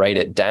actually write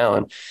it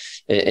down.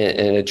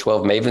 In a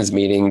 12 Mavens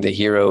meeting, the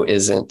hero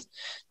isn't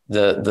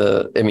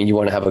you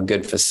want to have a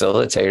good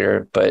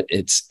facilitator, but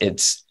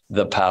it's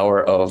the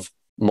power of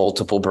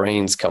multiple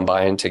brains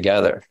combined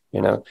together,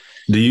 Do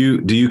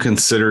you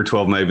consider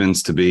 12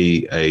 Mavens to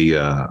be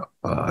a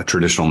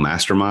traditional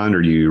mastermind,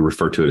 or do you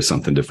refer to it as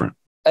something different?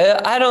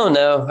 I don't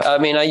know. I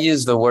mean, I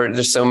use the word,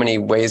 there's so many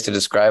ways to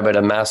describe it: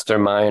 a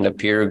mastermind, a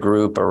peer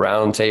group, a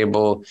round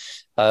table.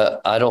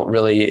 I don't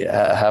really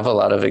have a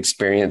lot of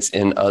experience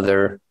in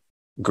other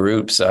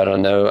groups. I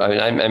don't know.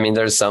 I mean,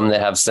 there's some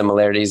that have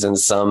similarities and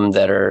some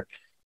that are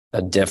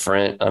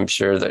different. I'm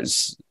sure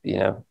there's,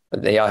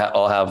 they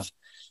all have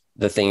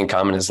the thing in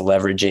common is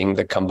leveraging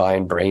the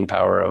combined brain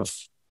power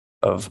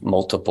of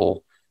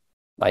multiple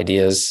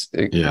ideas.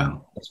 Yeah.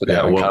 That's what they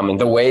have in common.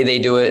 The way they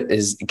do it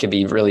can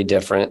be really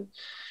different.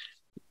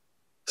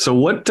 So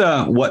what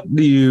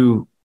do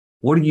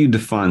you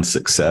define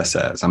success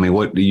as? I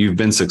mean, you've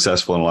been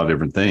successful in a lot of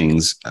different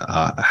things.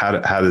 How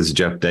does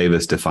Jeff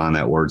Davis define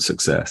that word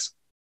success?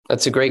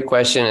 That's a great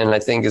question. And I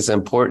think it's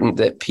important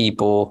that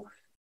people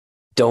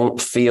don't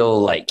feel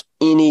like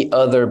any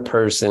other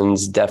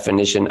person's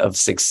definition of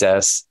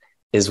success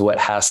is what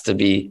has to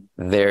be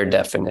their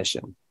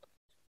definition,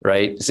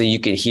 right? So you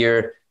could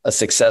hear a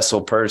successful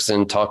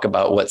person talk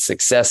about what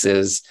success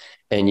is,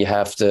 and you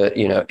have to,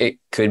 it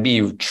could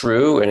be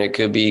true and it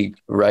could be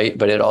right,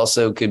 but it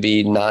also could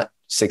be not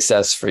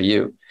success for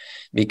you.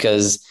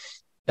 Because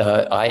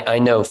I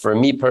know for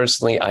me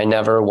personally, I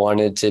never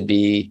wanted to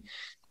be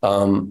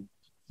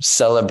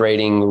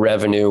celebrating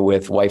revenue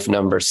with wife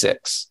number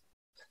 6.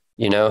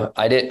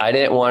 I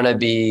didn't want to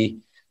be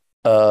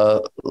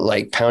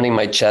like pounding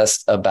my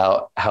chest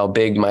about how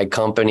big my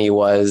company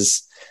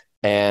was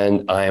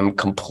and I'm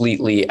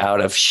completely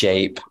out of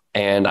shape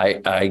and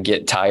I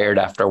get tired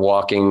after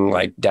walking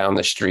like down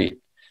the street.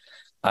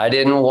 I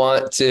didn't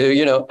want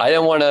to, I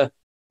didn't want to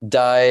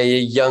die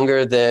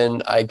younger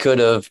than I could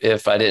have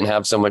if I didn't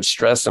have so much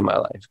stress in my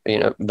life,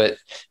 but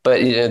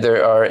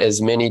there are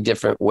as many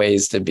different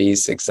ways to be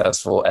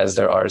successful as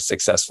there are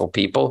successful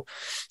people.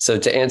 So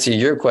to answer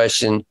your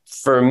question,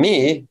 for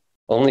me,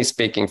 only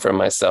speaking for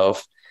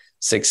myself,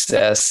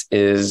 success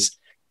is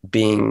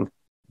being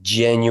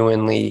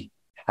genuinely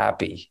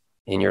happy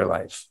in your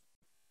life.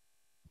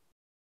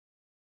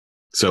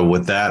 So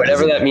with that,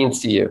 whatever that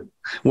means to you.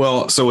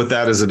 Well, so with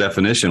that as a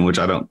definition, which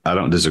I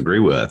don't disagree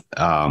with,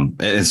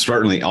 and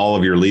certainly all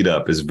of your lead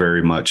up is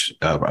very much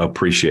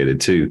appreciated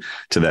to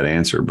that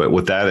answer. But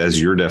with that as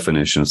your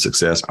definition of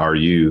success, are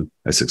you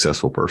a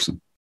successful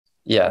person?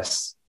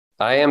 Yes,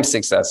 I am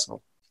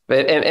successful.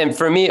 And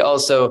for me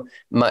also,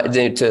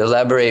 to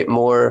elaborate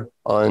more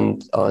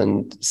on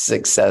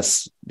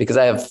success, because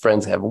I have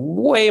friends that have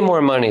way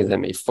more money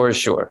than me, for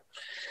sure.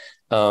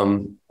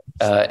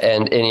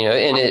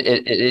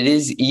 It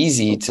is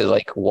easy to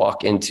like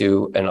walk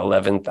into an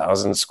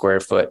 11,000 square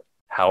foot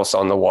house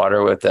on the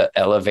water with an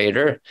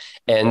elevator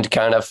and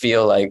kind of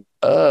feel like,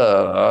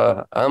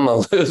 I'm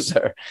a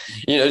loser,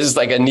 just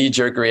like a knee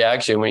jerk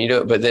reaction when you do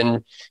it. But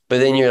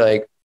then you're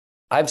like,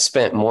 I've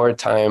spent more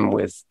time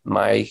with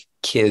my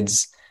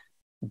kids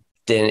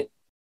than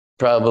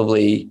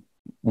probably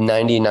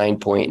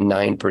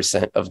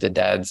 99.9% of the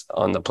dads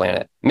on the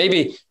planet.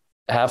 Maybe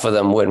half of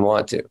them wouldn't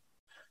want to,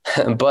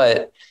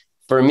 but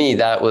for me,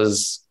 that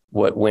was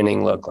what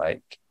winning looked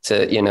like,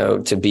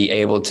 to be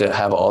able to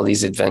have all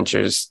these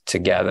adventures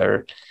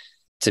together,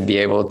 to be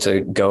able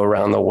to go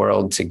around the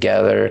world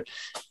together.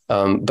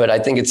 But I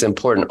think it's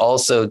important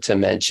also to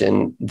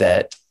mention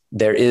that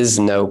there is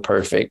no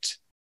perfect,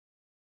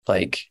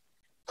 like,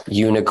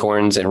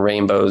 unicorns and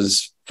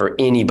rainbows for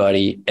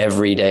anybody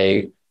every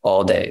day,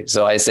 all day.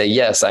 So I say,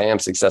 yes, I am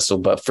successful,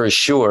 but for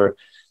sure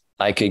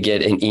I could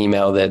get an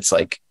email that's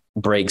like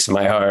breaks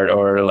my heart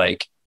or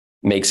like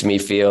makes me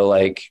feel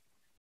like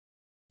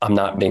I'm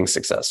not being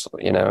successful,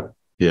 you know?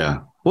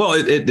 Yeah. Well,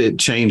 it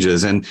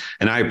changes, and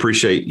I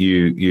appreciate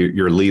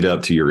your lead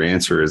up to your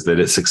answer is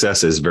that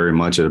success is very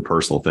much a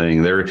personal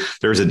thing.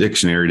 There's a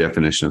dictionary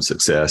definition of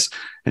success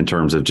in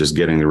terms of just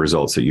getting the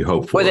results that you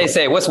hope for. What do they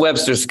say? What's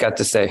Webster's got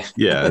to say?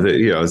 Yeah,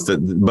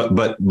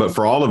 but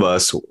for all of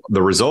us,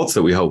 the results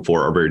that we hope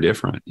for are very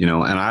different, you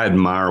know. And I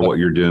admire what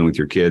you're doing with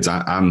your kids.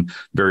 I'm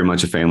very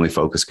much a family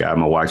focused guy.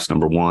 My wife's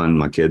number one.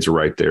 My kids are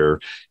right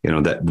there. You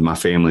know, that my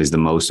family is the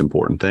most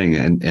important thing,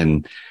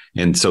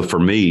 and so for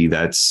me,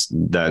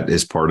 that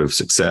is part of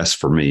success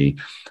for me.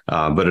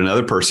 But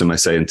another person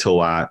might say,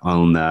 until I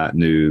own that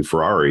new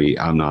Ferrari,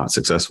 I'm not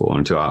successful. Or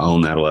until I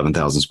own that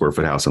 11,000 square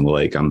foot house on the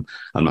lake, I'm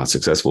not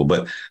successful.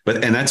 But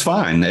and that's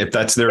fine if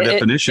that's their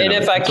definition. And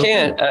if I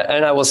can't,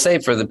 and I will say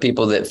for the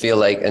people that feel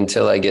like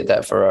until I get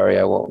that Ferrari,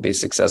 I won't be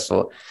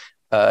successful.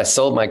 I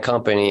sold my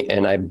company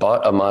and I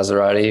bought a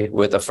Maserati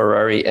with a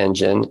Ferrari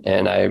engine,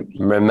 and I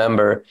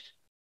remember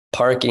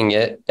parking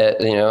it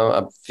at,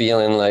 I'm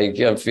feeling,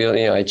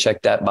 I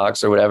checked that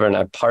box or whatever. And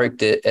I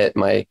parked it at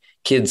my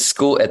kid's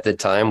school at the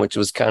time, which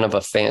was kind of a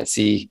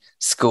fancy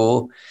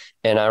school.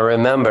 And I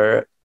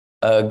remember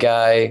a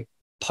guy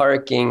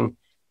parking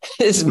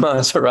his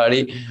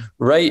Maserati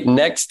right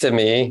next to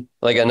me,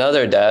 like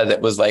another dad that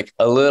was like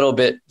a little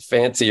bit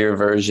fancier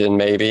version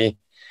maybe.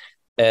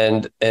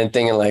 And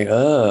thinking like,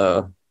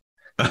 oh,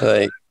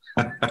 like,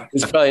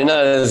 it's probably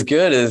not as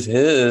good as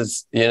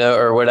his,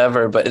 or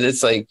whatever. But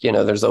it's like,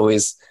 there's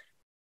always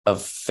a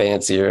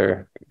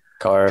fancier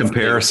car.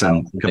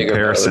 Comparison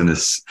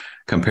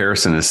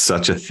is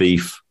such a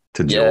thief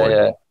to joy.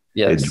 Yeah.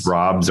 Yes. It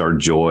robs our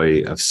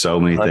joy of so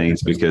many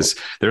things, because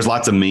there's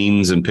lots of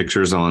memes and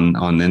pictures on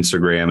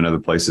Instagram and other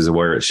places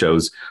where it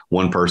shows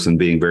one person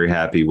being very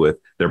happy with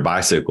their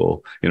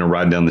bicycle,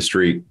 riding down the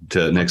street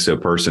next to a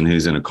person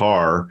who's in a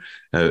car,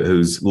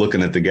 who's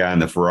looking at the guy in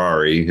the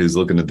Ferrari, who's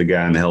looking at the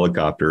guy in the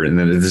helicopter. And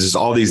then there's just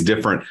all these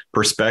different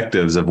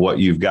perspectives of what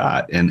you've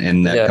got.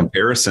 And that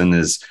comparison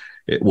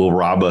it will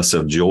rob us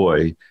of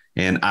joy.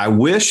 And I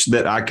wish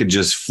that I could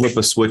just flip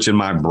a switch in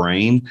my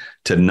brain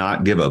to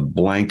not give a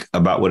blank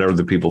about what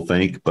other people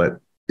think, but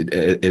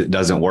it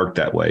doesn't work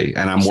that way.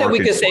 And we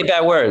could say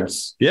bad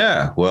words.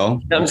 Yeah.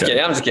 Well, I'm just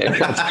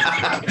kidding.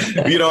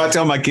 I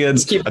tell my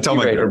kids,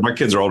 my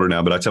kids are older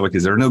now, but I tell my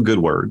kids, there are no good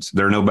words.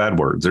 There are no bad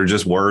words. They're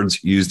just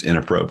words used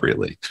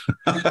inappropriately.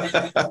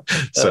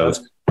 So,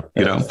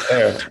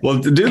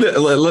 well, to do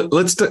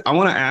that, I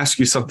want to ask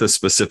you something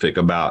specific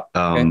about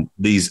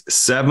these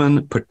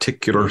 7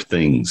 particular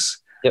things.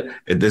 Yep.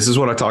 This is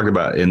what I talked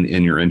about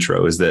in your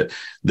intro, is that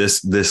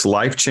this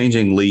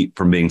life-changing leap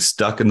from being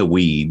stuck in the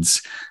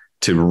weeds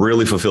to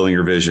really fulfilling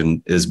your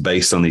vision is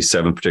based on these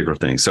 7 particular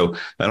things. So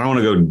I don't want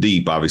to go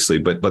deep, obviously,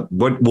 but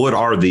what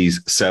are these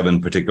 7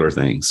 particular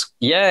things?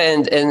 Yeah.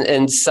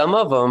 And some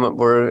of them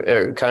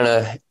were kind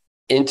of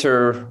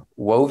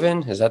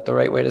interwoven. Is that the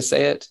right way to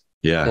say it?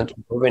 Yeah.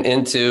 Interwoven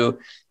into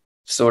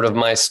sort of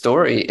my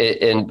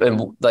story.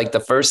 And like the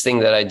first thing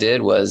that I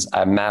did was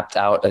I mapped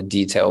out a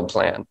detailed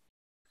plan.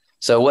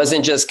 So it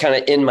wasn't just kind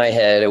of in my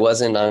head. It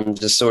wasn't, I'm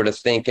just sort of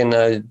thinking,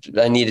 I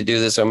need to do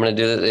this, or I'm going to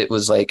do it. It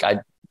was like, I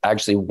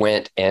actually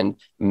went and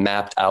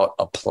mapped out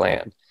a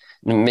plan.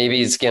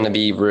 Maybe it's going to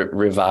be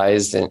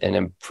revised and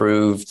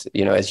improved,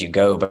 as you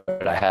go,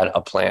 but I had a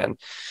plan.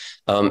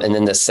 And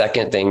then the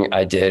second thing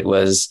I did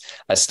was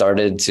I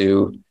started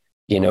to,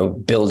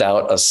 build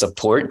out a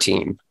support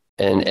team.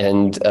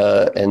 And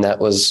that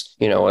was,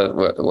 one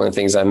of the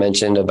things I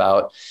mentioned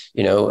about,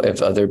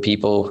 if other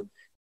people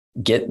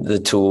get the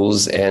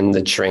tools and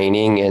the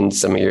training and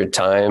some of your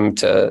time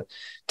to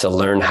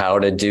learn how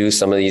to do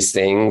some of these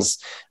things,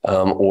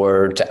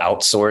 or to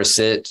outsource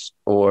it,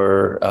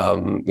 or,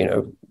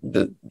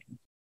 the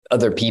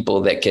other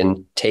people that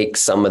can take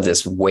some of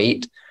this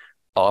weight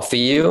off of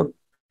you.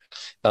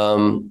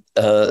 And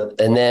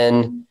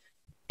then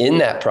in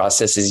that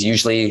process is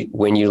usually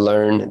when you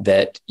learn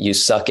that you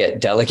suck at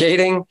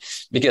delegating,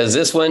 because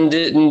this one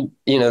didn't,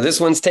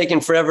 this one's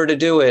taken forever to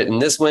do it. And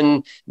this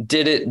one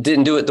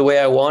didn't do it the way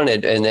I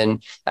wanted. And then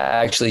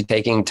actually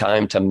taking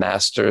time to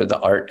master the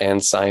art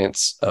and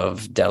science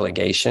of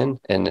delegation.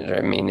 And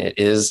I mean,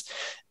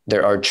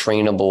 there are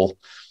trainable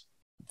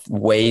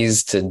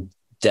ways to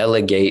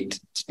delegate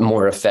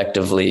more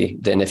effectively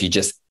than if you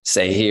just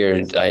say,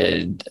 here,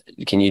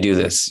 can you do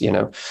this?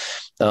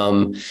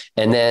 And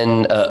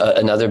then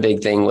another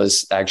big thing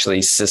was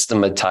actually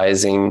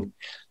systematizing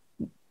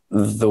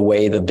the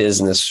way the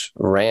business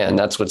ran.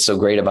 That's what's so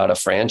great about a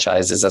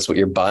franchise, is that's what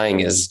you're buying,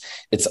 is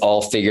it's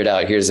all figured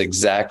out. Here's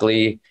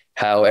exactly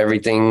how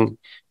everything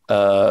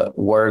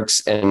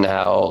works, and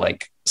how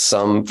like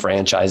some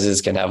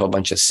franchises can have a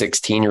bunch of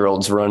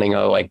 16-year-olds running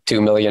a like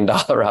 $2 million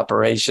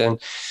operation,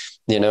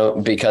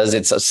 because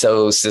it's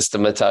so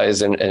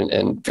systematized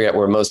and forget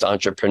where most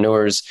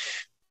entrepreneurs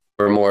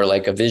were more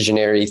like a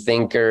visionary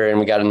thinker and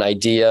we got an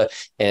idea.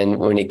 And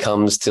when it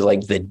comes to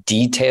like the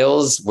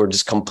details, we're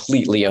just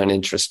completely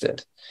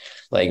uninterested,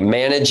 like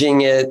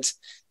managing it,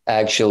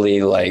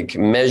 actually like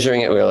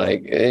measuring it. We're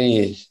like,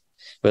 eh.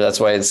 But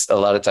that's why it's a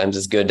lot of times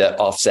it's good to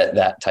offset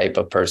that type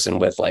of person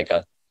with like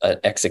an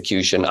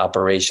execution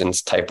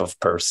operations type of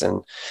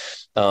person.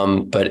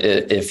 But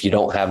if you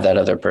don't have that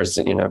other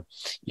person,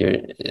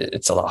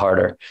 it's a lot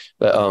harder.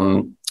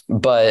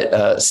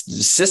 But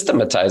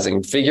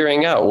systematizing,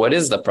 figuring out what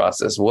is the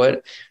process,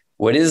 what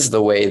is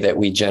the way that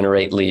we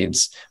generate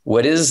leads,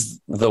 what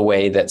is the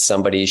way that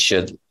somebody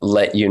should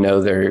let you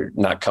know they're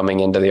not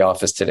coming into the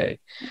office today,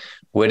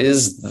 what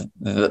is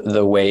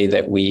the way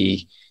that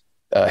we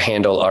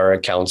handle our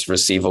accounts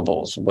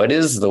receivables, what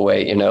is the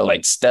way,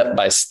 like step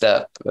by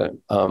step,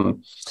 so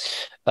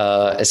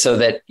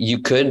that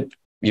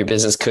your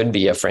business could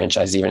be a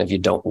franchise, even if you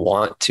don't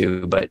want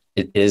to, but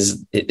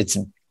it's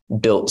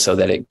built so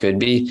that it could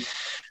be.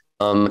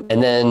 And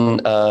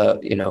then,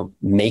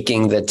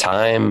 making the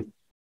time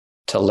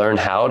to learn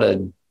how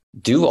to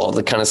do all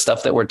the kind of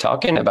stuff that we're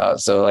talking about.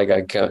 So like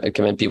I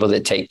commend people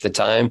that take the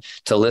time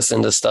to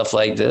listen to stuff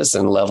like this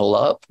and level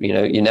up.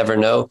 You never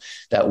know,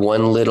 that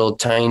one little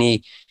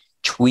tiny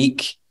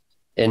tweak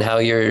in how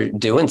you're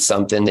doing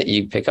something that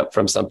you pick up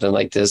from something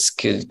like this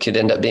could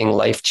end up being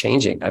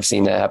life-changing. I've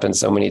seen that happen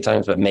so many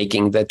times, but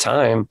making the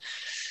time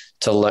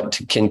to learn,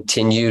 to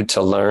continue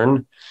to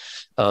learn,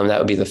 that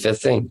would be the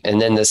fifth thing.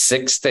 And then the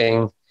sixth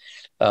thing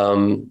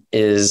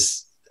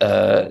is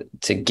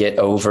to get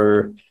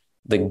over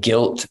the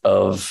guilt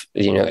of,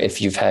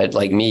 if you've had,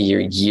 like me, your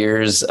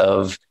years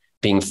of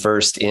being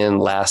first in,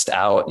 last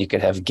out, you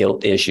could have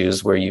guilt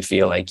issues where you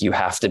feel like you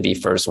have to be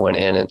first one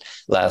in and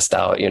last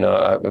out.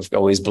 I've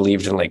always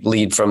believed in like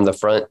lead from the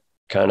front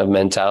kind of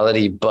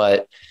mentality.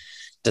 But at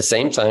the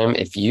same time,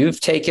 if you've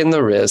taken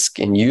the risk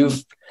and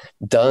you've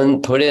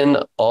put in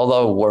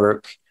all the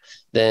work,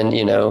 then,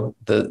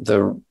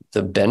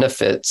 the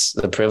benefits,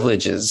 the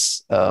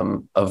privileges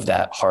of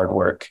that hard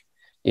work,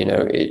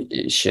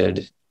 it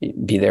should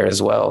be there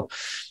as well.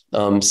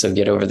 So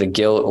get over the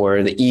guilt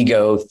or the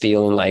ego,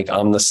 feeling like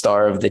I'm the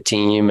star of the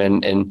team.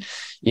 And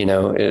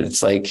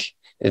it's like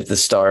if the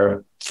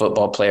star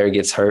football player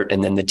gets hurt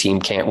and then the team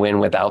can't win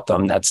without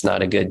them, that's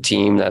not a good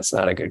team. That's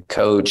not a good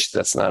coach.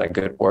 That's not a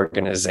good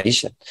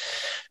organization.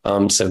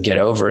 So get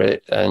over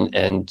it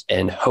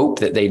and hope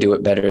that they do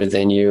it better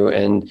than you.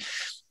 And,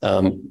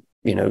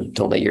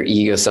 don't let your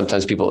ego,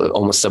 sometimes people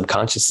almost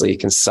subconsciously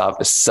can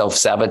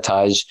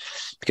self-sabotage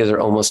because they're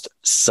almost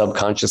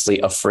subconsciously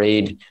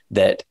afraid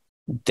that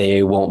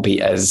they won't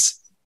be as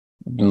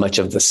much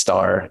of the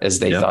star as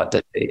they thought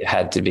that they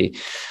had to be.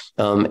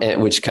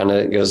 And which kind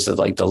of goes to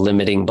like the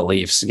limiting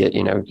beliefs,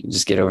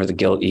 just get over the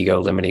guilt, ego,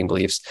 limiting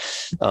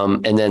beliefs.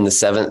 And then the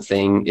seventh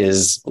thing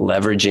is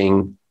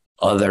leveraging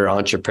other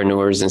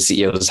entrepreneurs and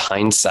CEOs'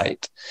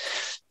 hindsight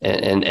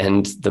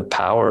and the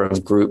power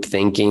of group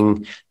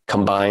thinking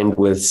combined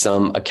with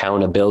some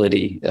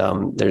accountability.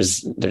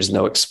 There's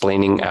no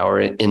explaining our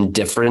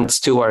indifference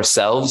to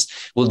ourselves.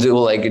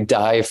 We'll like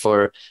die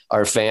for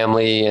our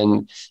family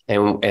and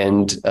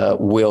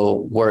we'll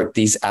work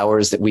these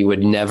hours that we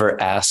would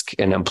never ask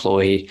an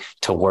employee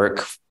to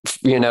work,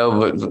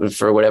 but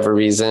for whatever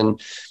reason.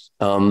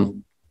 But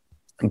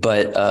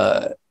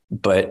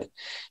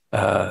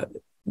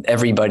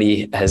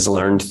everybody has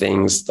learned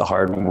things the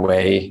hard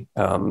way.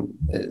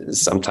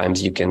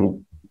 Sometimes you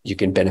can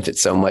benefit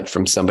so much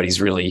from somebody's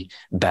really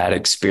bad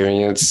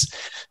experience.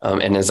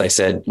 And as I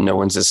said, no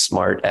one's as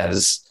smart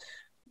as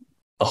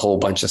a whole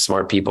bunch of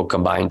smart people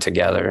combined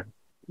together.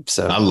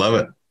 So I love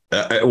it.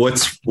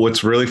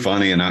 What's really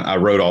funny, and I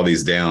wrote all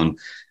these down,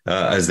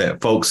 is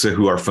that folks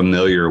who are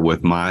familiar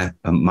with my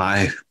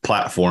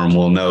platform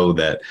will know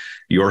that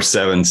your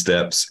 7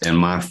 steps and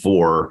my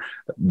 4,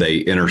 they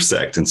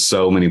intersect in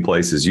so many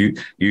places.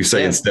 You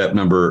say in step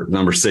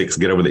number 6,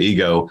 get over the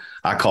ego.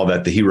 I call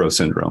that the hero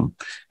syndrome,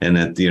 and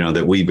that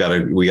that we got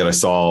to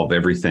solve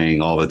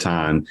everything all the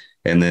time.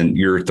 And then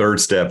your third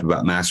step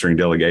about mastering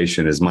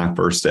delegation is my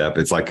first step.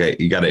 It's like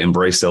you got to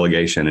embrace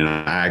delegation. And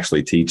I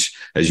actually teach,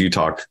 as you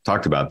talked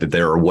about, that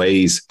there are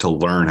ways to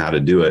learn how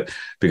to do it,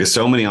 because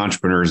so many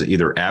entrepreneurs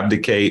either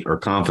abdicate or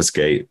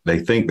confiscate.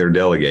 They think they're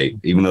delegate,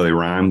 even though they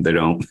rhyme, they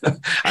don't.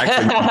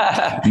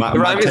 Actually, my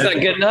rhyme is not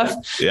good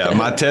enough. Yeah.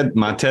 My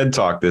TED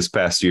talk this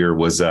past year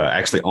was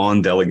actually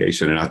on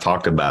delegation. And I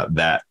talked about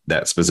that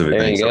specific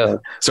thing.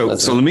 So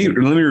let me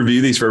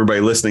review these for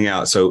everybody listening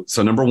out. So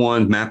number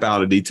 1, map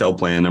out a detailed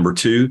plan. Number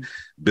 2,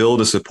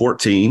 build a support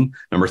team.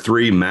 Number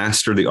 3,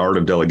 master the art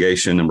of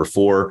delegation. Number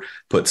 4,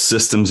 put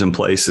systems in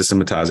place,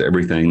 systematize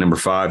everything. Number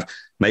 5,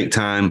 make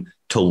time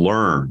to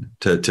learn,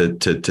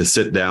 to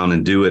sit down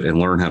and do it and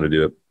learn how to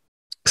do it.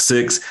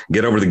 6,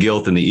 get over the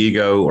guilt and the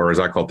ego, or as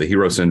I call it, the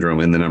hero syndrome.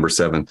 And the number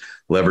 7,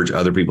 leverage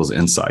other people's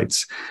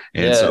insights.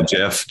 And so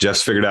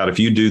Jeff's figured out if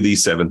you do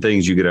these 7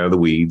 things, you get out of the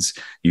weeds,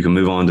 you can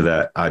move on to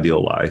that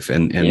ideal life.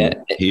 And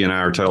he and I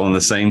are telling the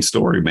same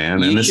story,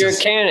 man. And you sure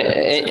can.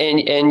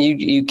 And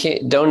you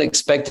can't, don't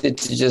expect it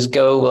to just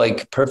go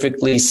like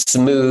perfectly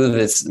smooth.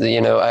 It's,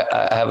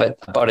 I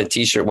bought a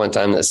t-shirt one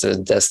time that says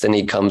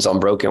destiny comes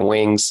on broken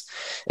wings.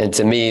 And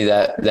to me,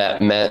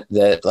 that meant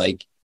that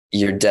like,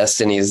 your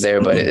destiny is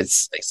there, but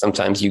it's like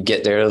sometimes you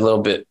get there a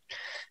little bit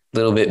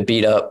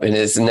beat up, and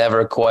it's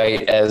never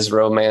quite as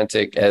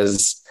romantic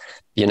as,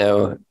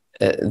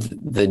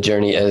 the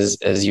journey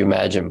as you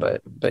imagine,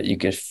 but you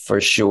can for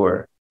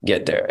sure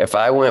get there. If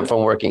I went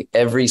from working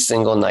every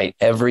single night,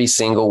 every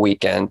single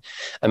weekend,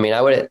 I mean, I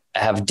would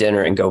have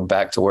dinner and go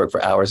back to work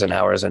for hours and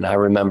hours. And I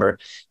remember,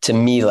 to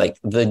me, like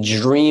the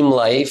dream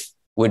life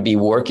would be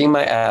working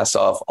my ass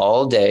off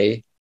all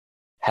day,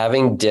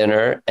 having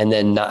dinner, and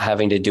then not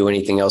having to do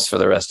anything else for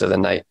the rest of the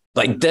night.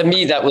 Like, to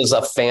me, that was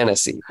a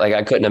fantasy. Like,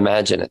 I couldn't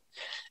imagine it.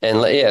 And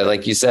yeah,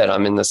 like you said,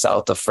 I'm in the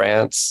south of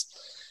France,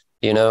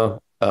 and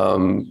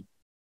I'm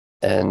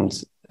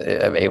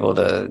able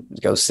to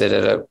go sit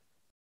at a,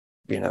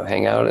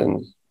 hang out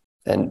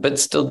but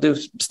still do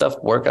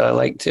work I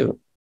like too.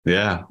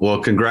 Yeah.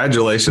 Well,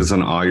 congratulations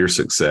on all your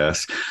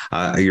success.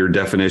 Your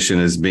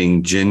definition is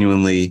being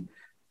genuinely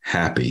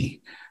happy.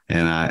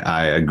 And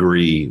I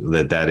agree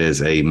that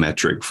is a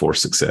metric for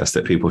success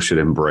that people should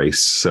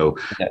embrace. So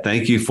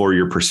Thank you for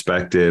your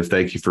perspective.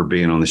 Thank you for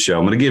being on the show.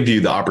 I'm going to give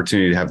you the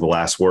opportunity to have the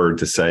last word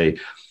to say,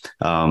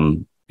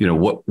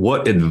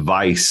 what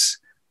advice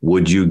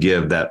would you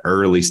give that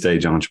early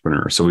stage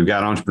entrepreneur? So we've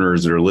got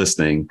entrepreneurs that are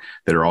listening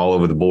that are all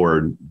over the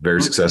board,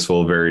 very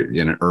successful, very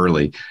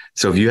early.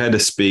 So if you had to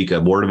speak a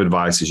word of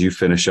advice as you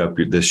finish up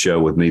this show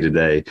with me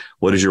today,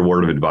 what is your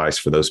word of advice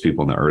for those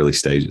people in the early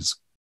stages?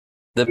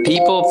 The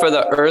people for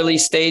the early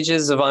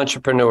stages of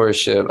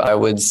entrepreneurship, I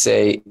would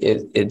say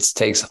it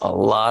takes a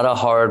lot of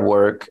hard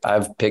work.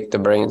 I've picked the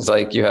brains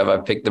like you have.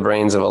 I've picked the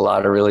brains of a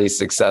lot of really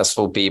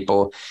successful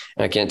people.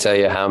 And I can't tell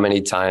you how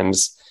many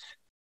times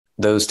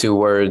those 2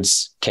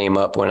 words came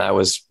up when I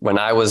was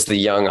the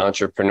young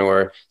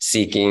entrepreneur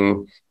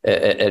seeking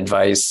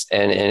advice.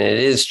 And it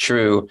is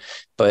true.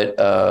 But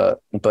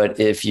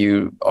if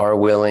you are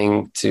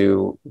willing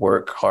to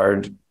work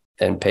hard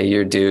and pay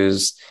your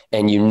dues,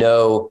 and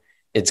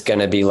it's going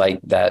to be like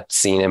that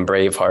scene in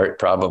Braveheart,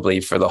 probably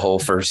for the whole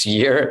first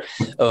year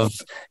of,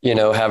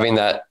 having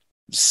that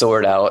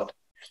sort out.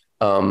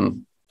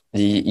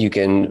 You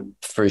can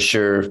for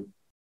sure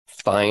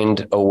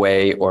find a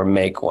way or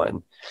make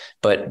one.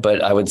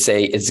 But I would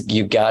say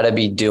you got to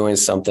be doing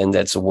something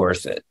that's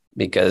worth it,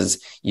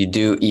 because you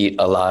do eat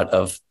a lot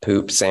of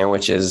poop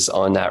sandwiches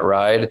on that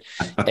ride,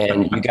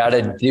 and you got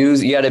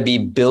to be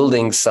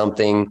building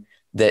something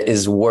that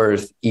is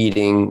worth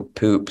eating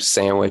poop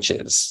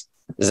sandwiches.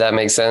 Does that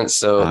make sense?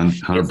 So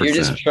 100%. If you're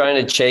just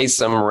trying to chase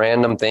some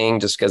random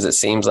thing just because it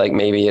seems like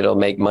maybe it'll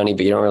make money,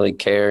 but you don't really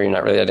care, you're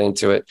not really that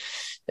into it,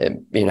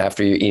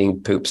 after you're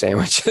eating poop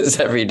sandwiches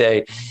every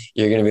day,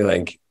 you're going to be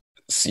like,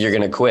 you're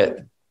going to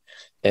quit.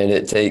 And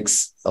it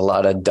takes a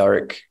lot of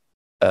dark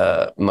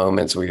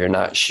moments where you're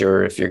not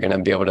sure if you're going to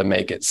be able to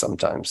make it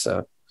sometimes.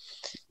 So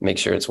make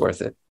sure it's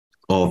worth it.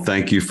 Well,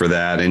 thank you for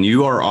that. And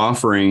you are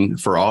offering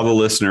for all the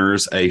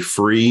listeners a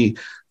free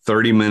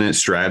 30-minute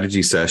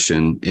strategy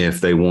session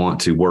if they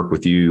want to work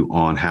with you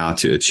on how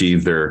to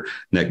achieve their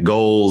net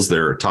goals,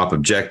 their top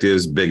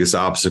objectives, biggest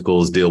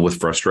obstacles, deal with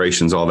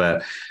frustrations, all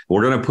that.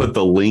 We're going to put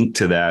the link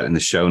to that in the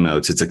show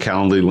notes. It's a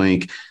Calendly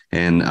link,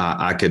 and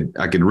I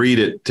could read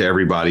it to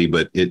everybody,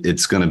 but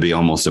it's going to be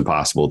almost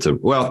impossible to.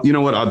 Well, you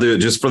know what? I'll do it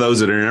just for those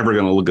that are never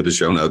going to look at the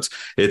show notes.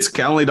 It's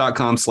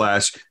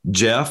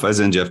Calendly.com/Jeff, as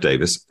in Jeff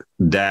Davis,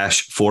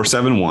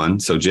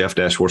 -471. So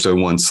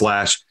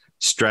Jeff-471/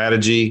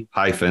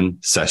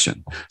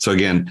 strategy-session. So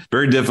again,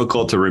 very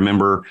difficult to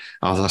remember.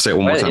 I'll say it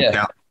one more time.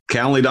 Yeah.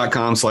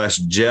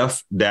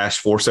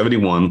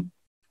 Calendly.com/Jeff-471/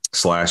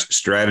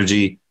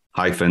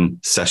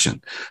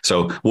 strategy-session.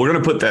 So we're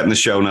going to put that in the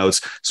show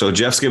notes. So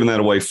Jeff's giving that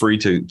away free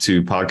to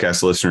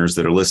podcast listeners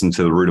that are listening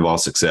to The Root of All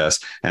Success.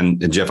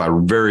 And Jeff, I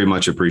very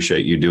much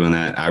appreciate you doing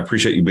that. I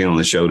appreciate you being on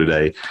the show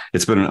today.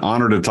 It's been an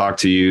honor to talk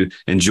to you.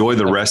 Enjoy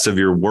the rest of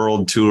your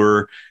world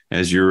tour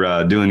as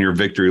you're doing your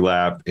victory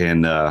lap,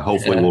 and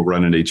hopefully we'll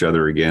run into each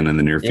other again in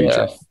the near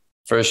future. Yeah,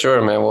 for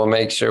sure, man. We'll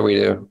make sure we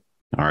do.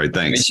 All right.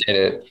 Thanks.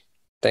 Appreciate it.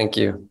 Thank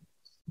you.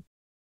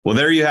 Well,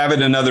 there you have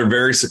it. Another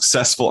very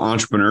successful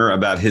entrepreneur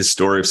about his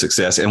story of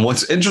success. And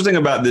what's interesting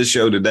about this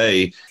show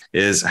today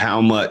is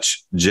how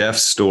much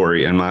Jeff's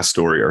story and my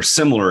story are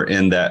similar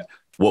in that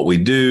what we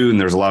do,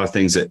 and there's a lot of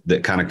things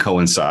that kind of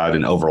coincide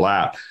and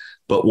overlap.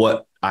 But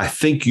what I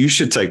think you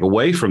should take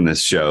away from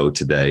this show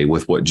today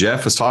with what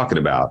Jeff is talking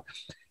about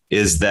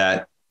is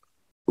that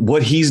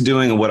what he's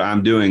doing and what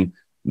I'm doing,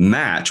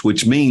 match,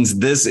 which means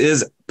this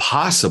is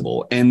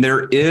possible. And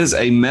there is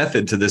a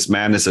method to this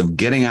madness of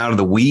getting out of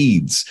the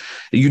weeds.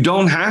 You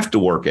don't have to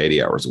work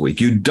 80 hours a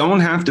week. You don't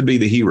have to be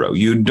the hero.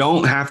 You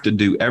don't have to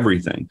do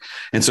everything.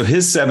 And so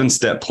his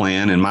 7-step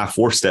plan and my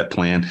 4-step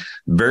plan,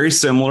 very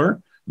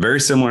similar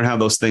in how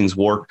those things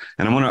work.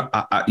 And I'm going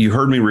to, you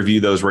heard me review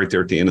those right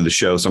there at the end of the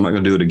show. So I'm not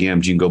going to do it again,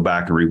 but you can go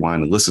back and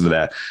rewind and listen to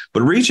that,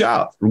 but reach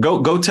out,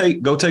 go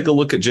take a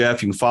look at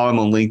Jeff. You can follow him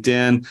on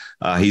LinkedIn.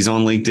 He's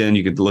on LinkedIn.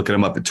 You can look at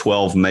him up at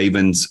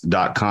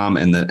 12mavens.com.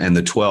 And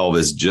the 12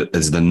 is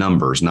just the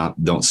numbers,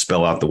 don't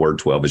spell out the word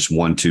 12. It's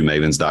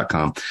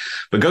 12mavens.com,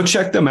 but go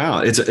check them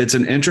out. It's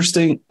an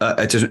interesting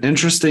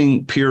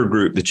peer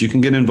group that you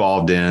can get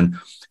involved in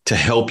to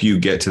help you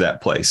get to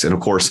that place. And of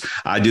course,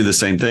 I do the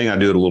same thing. I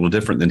do it a little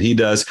different than he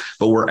does,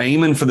 but we're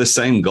aiming for the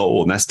same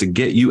goal. And that's to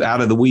get you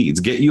out of the weeds,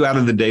 get you out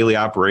of the daily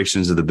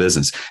operations of the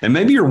business. And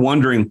maybe you're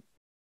wondering,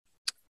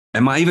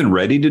 am I even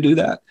ready to do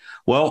that?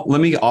 Well,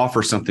 let me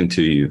offer something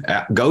to you.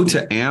 Go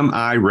to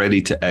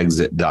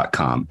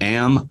amireadytoexit.com,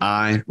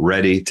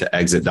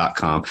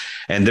 amireadytoexit.com.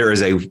 And there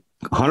is a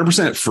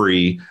 100%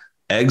 free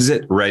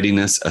exit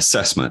readiness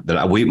assessment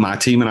that my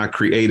team and I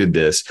created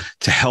this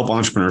to help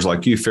entrepreneurs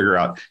like you figure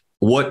out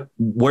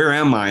where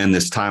am I in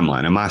this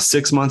timeline? Am I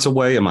 6 months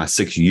away? Am I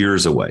 6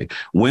 years away?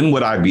 When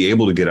would I be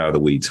able to get out of the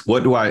weeds?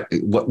 What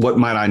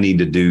might I need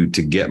to do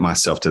to get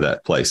myself to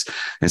that place?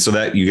 And so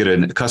that you get a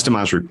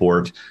customized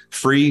report,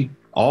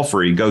 all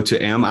free. Go to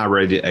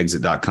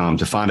amireadytoexit.com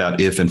to find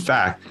out if in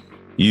fact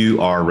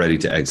you are ready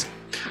to exit.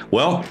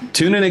 Well,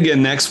 tune in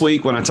again next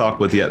week when I talk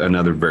with yet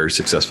another very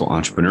successful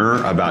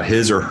entrepreneur about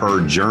his or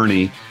her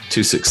journey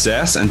to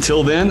success.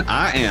 Until then,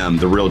 I am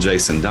the real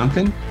Jason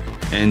Duncan,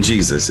 and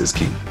Jesus is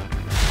King.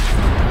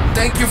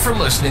 Thank you for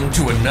listening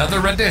to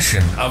another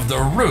edition of The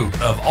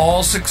Root of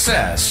All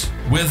Success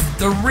with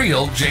the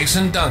real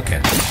Jason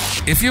Duncan.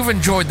 If you've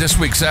enjoyed this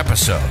week's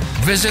episode,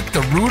 visit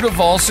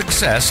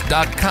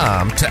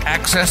therootofallsuccess.com to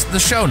access the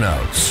show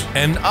notes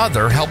and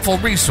other helpful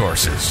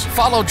resources.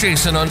 Follow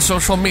Jason on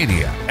social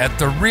media at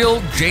The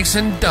Real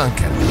Jason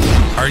Duncan.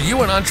 Are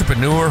you an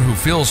entrepreneur who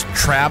feels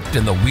trapped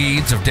in the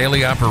weeds of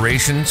daily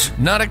operations,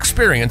 not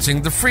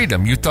experiencing the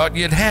freedom you thought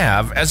you'd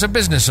have as a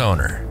business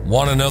owner?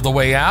 Want to know the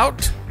way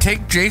out?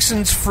 Take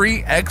Jason's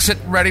free exit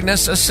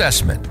readiness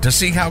assessment to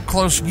see how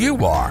close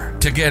you are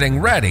to getting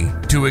ready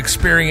to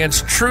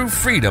experience true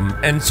freedom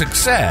and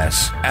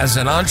success as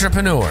an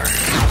entrepreneur.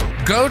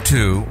 Go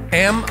to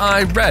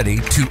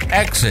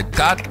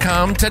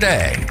amireadytoexit.com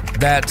today.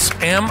 That's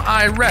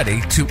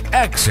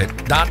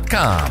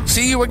amireadytoexit.com.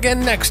 See you again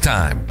next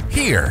time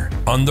here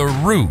on The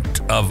Root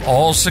of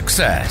All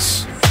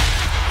Success.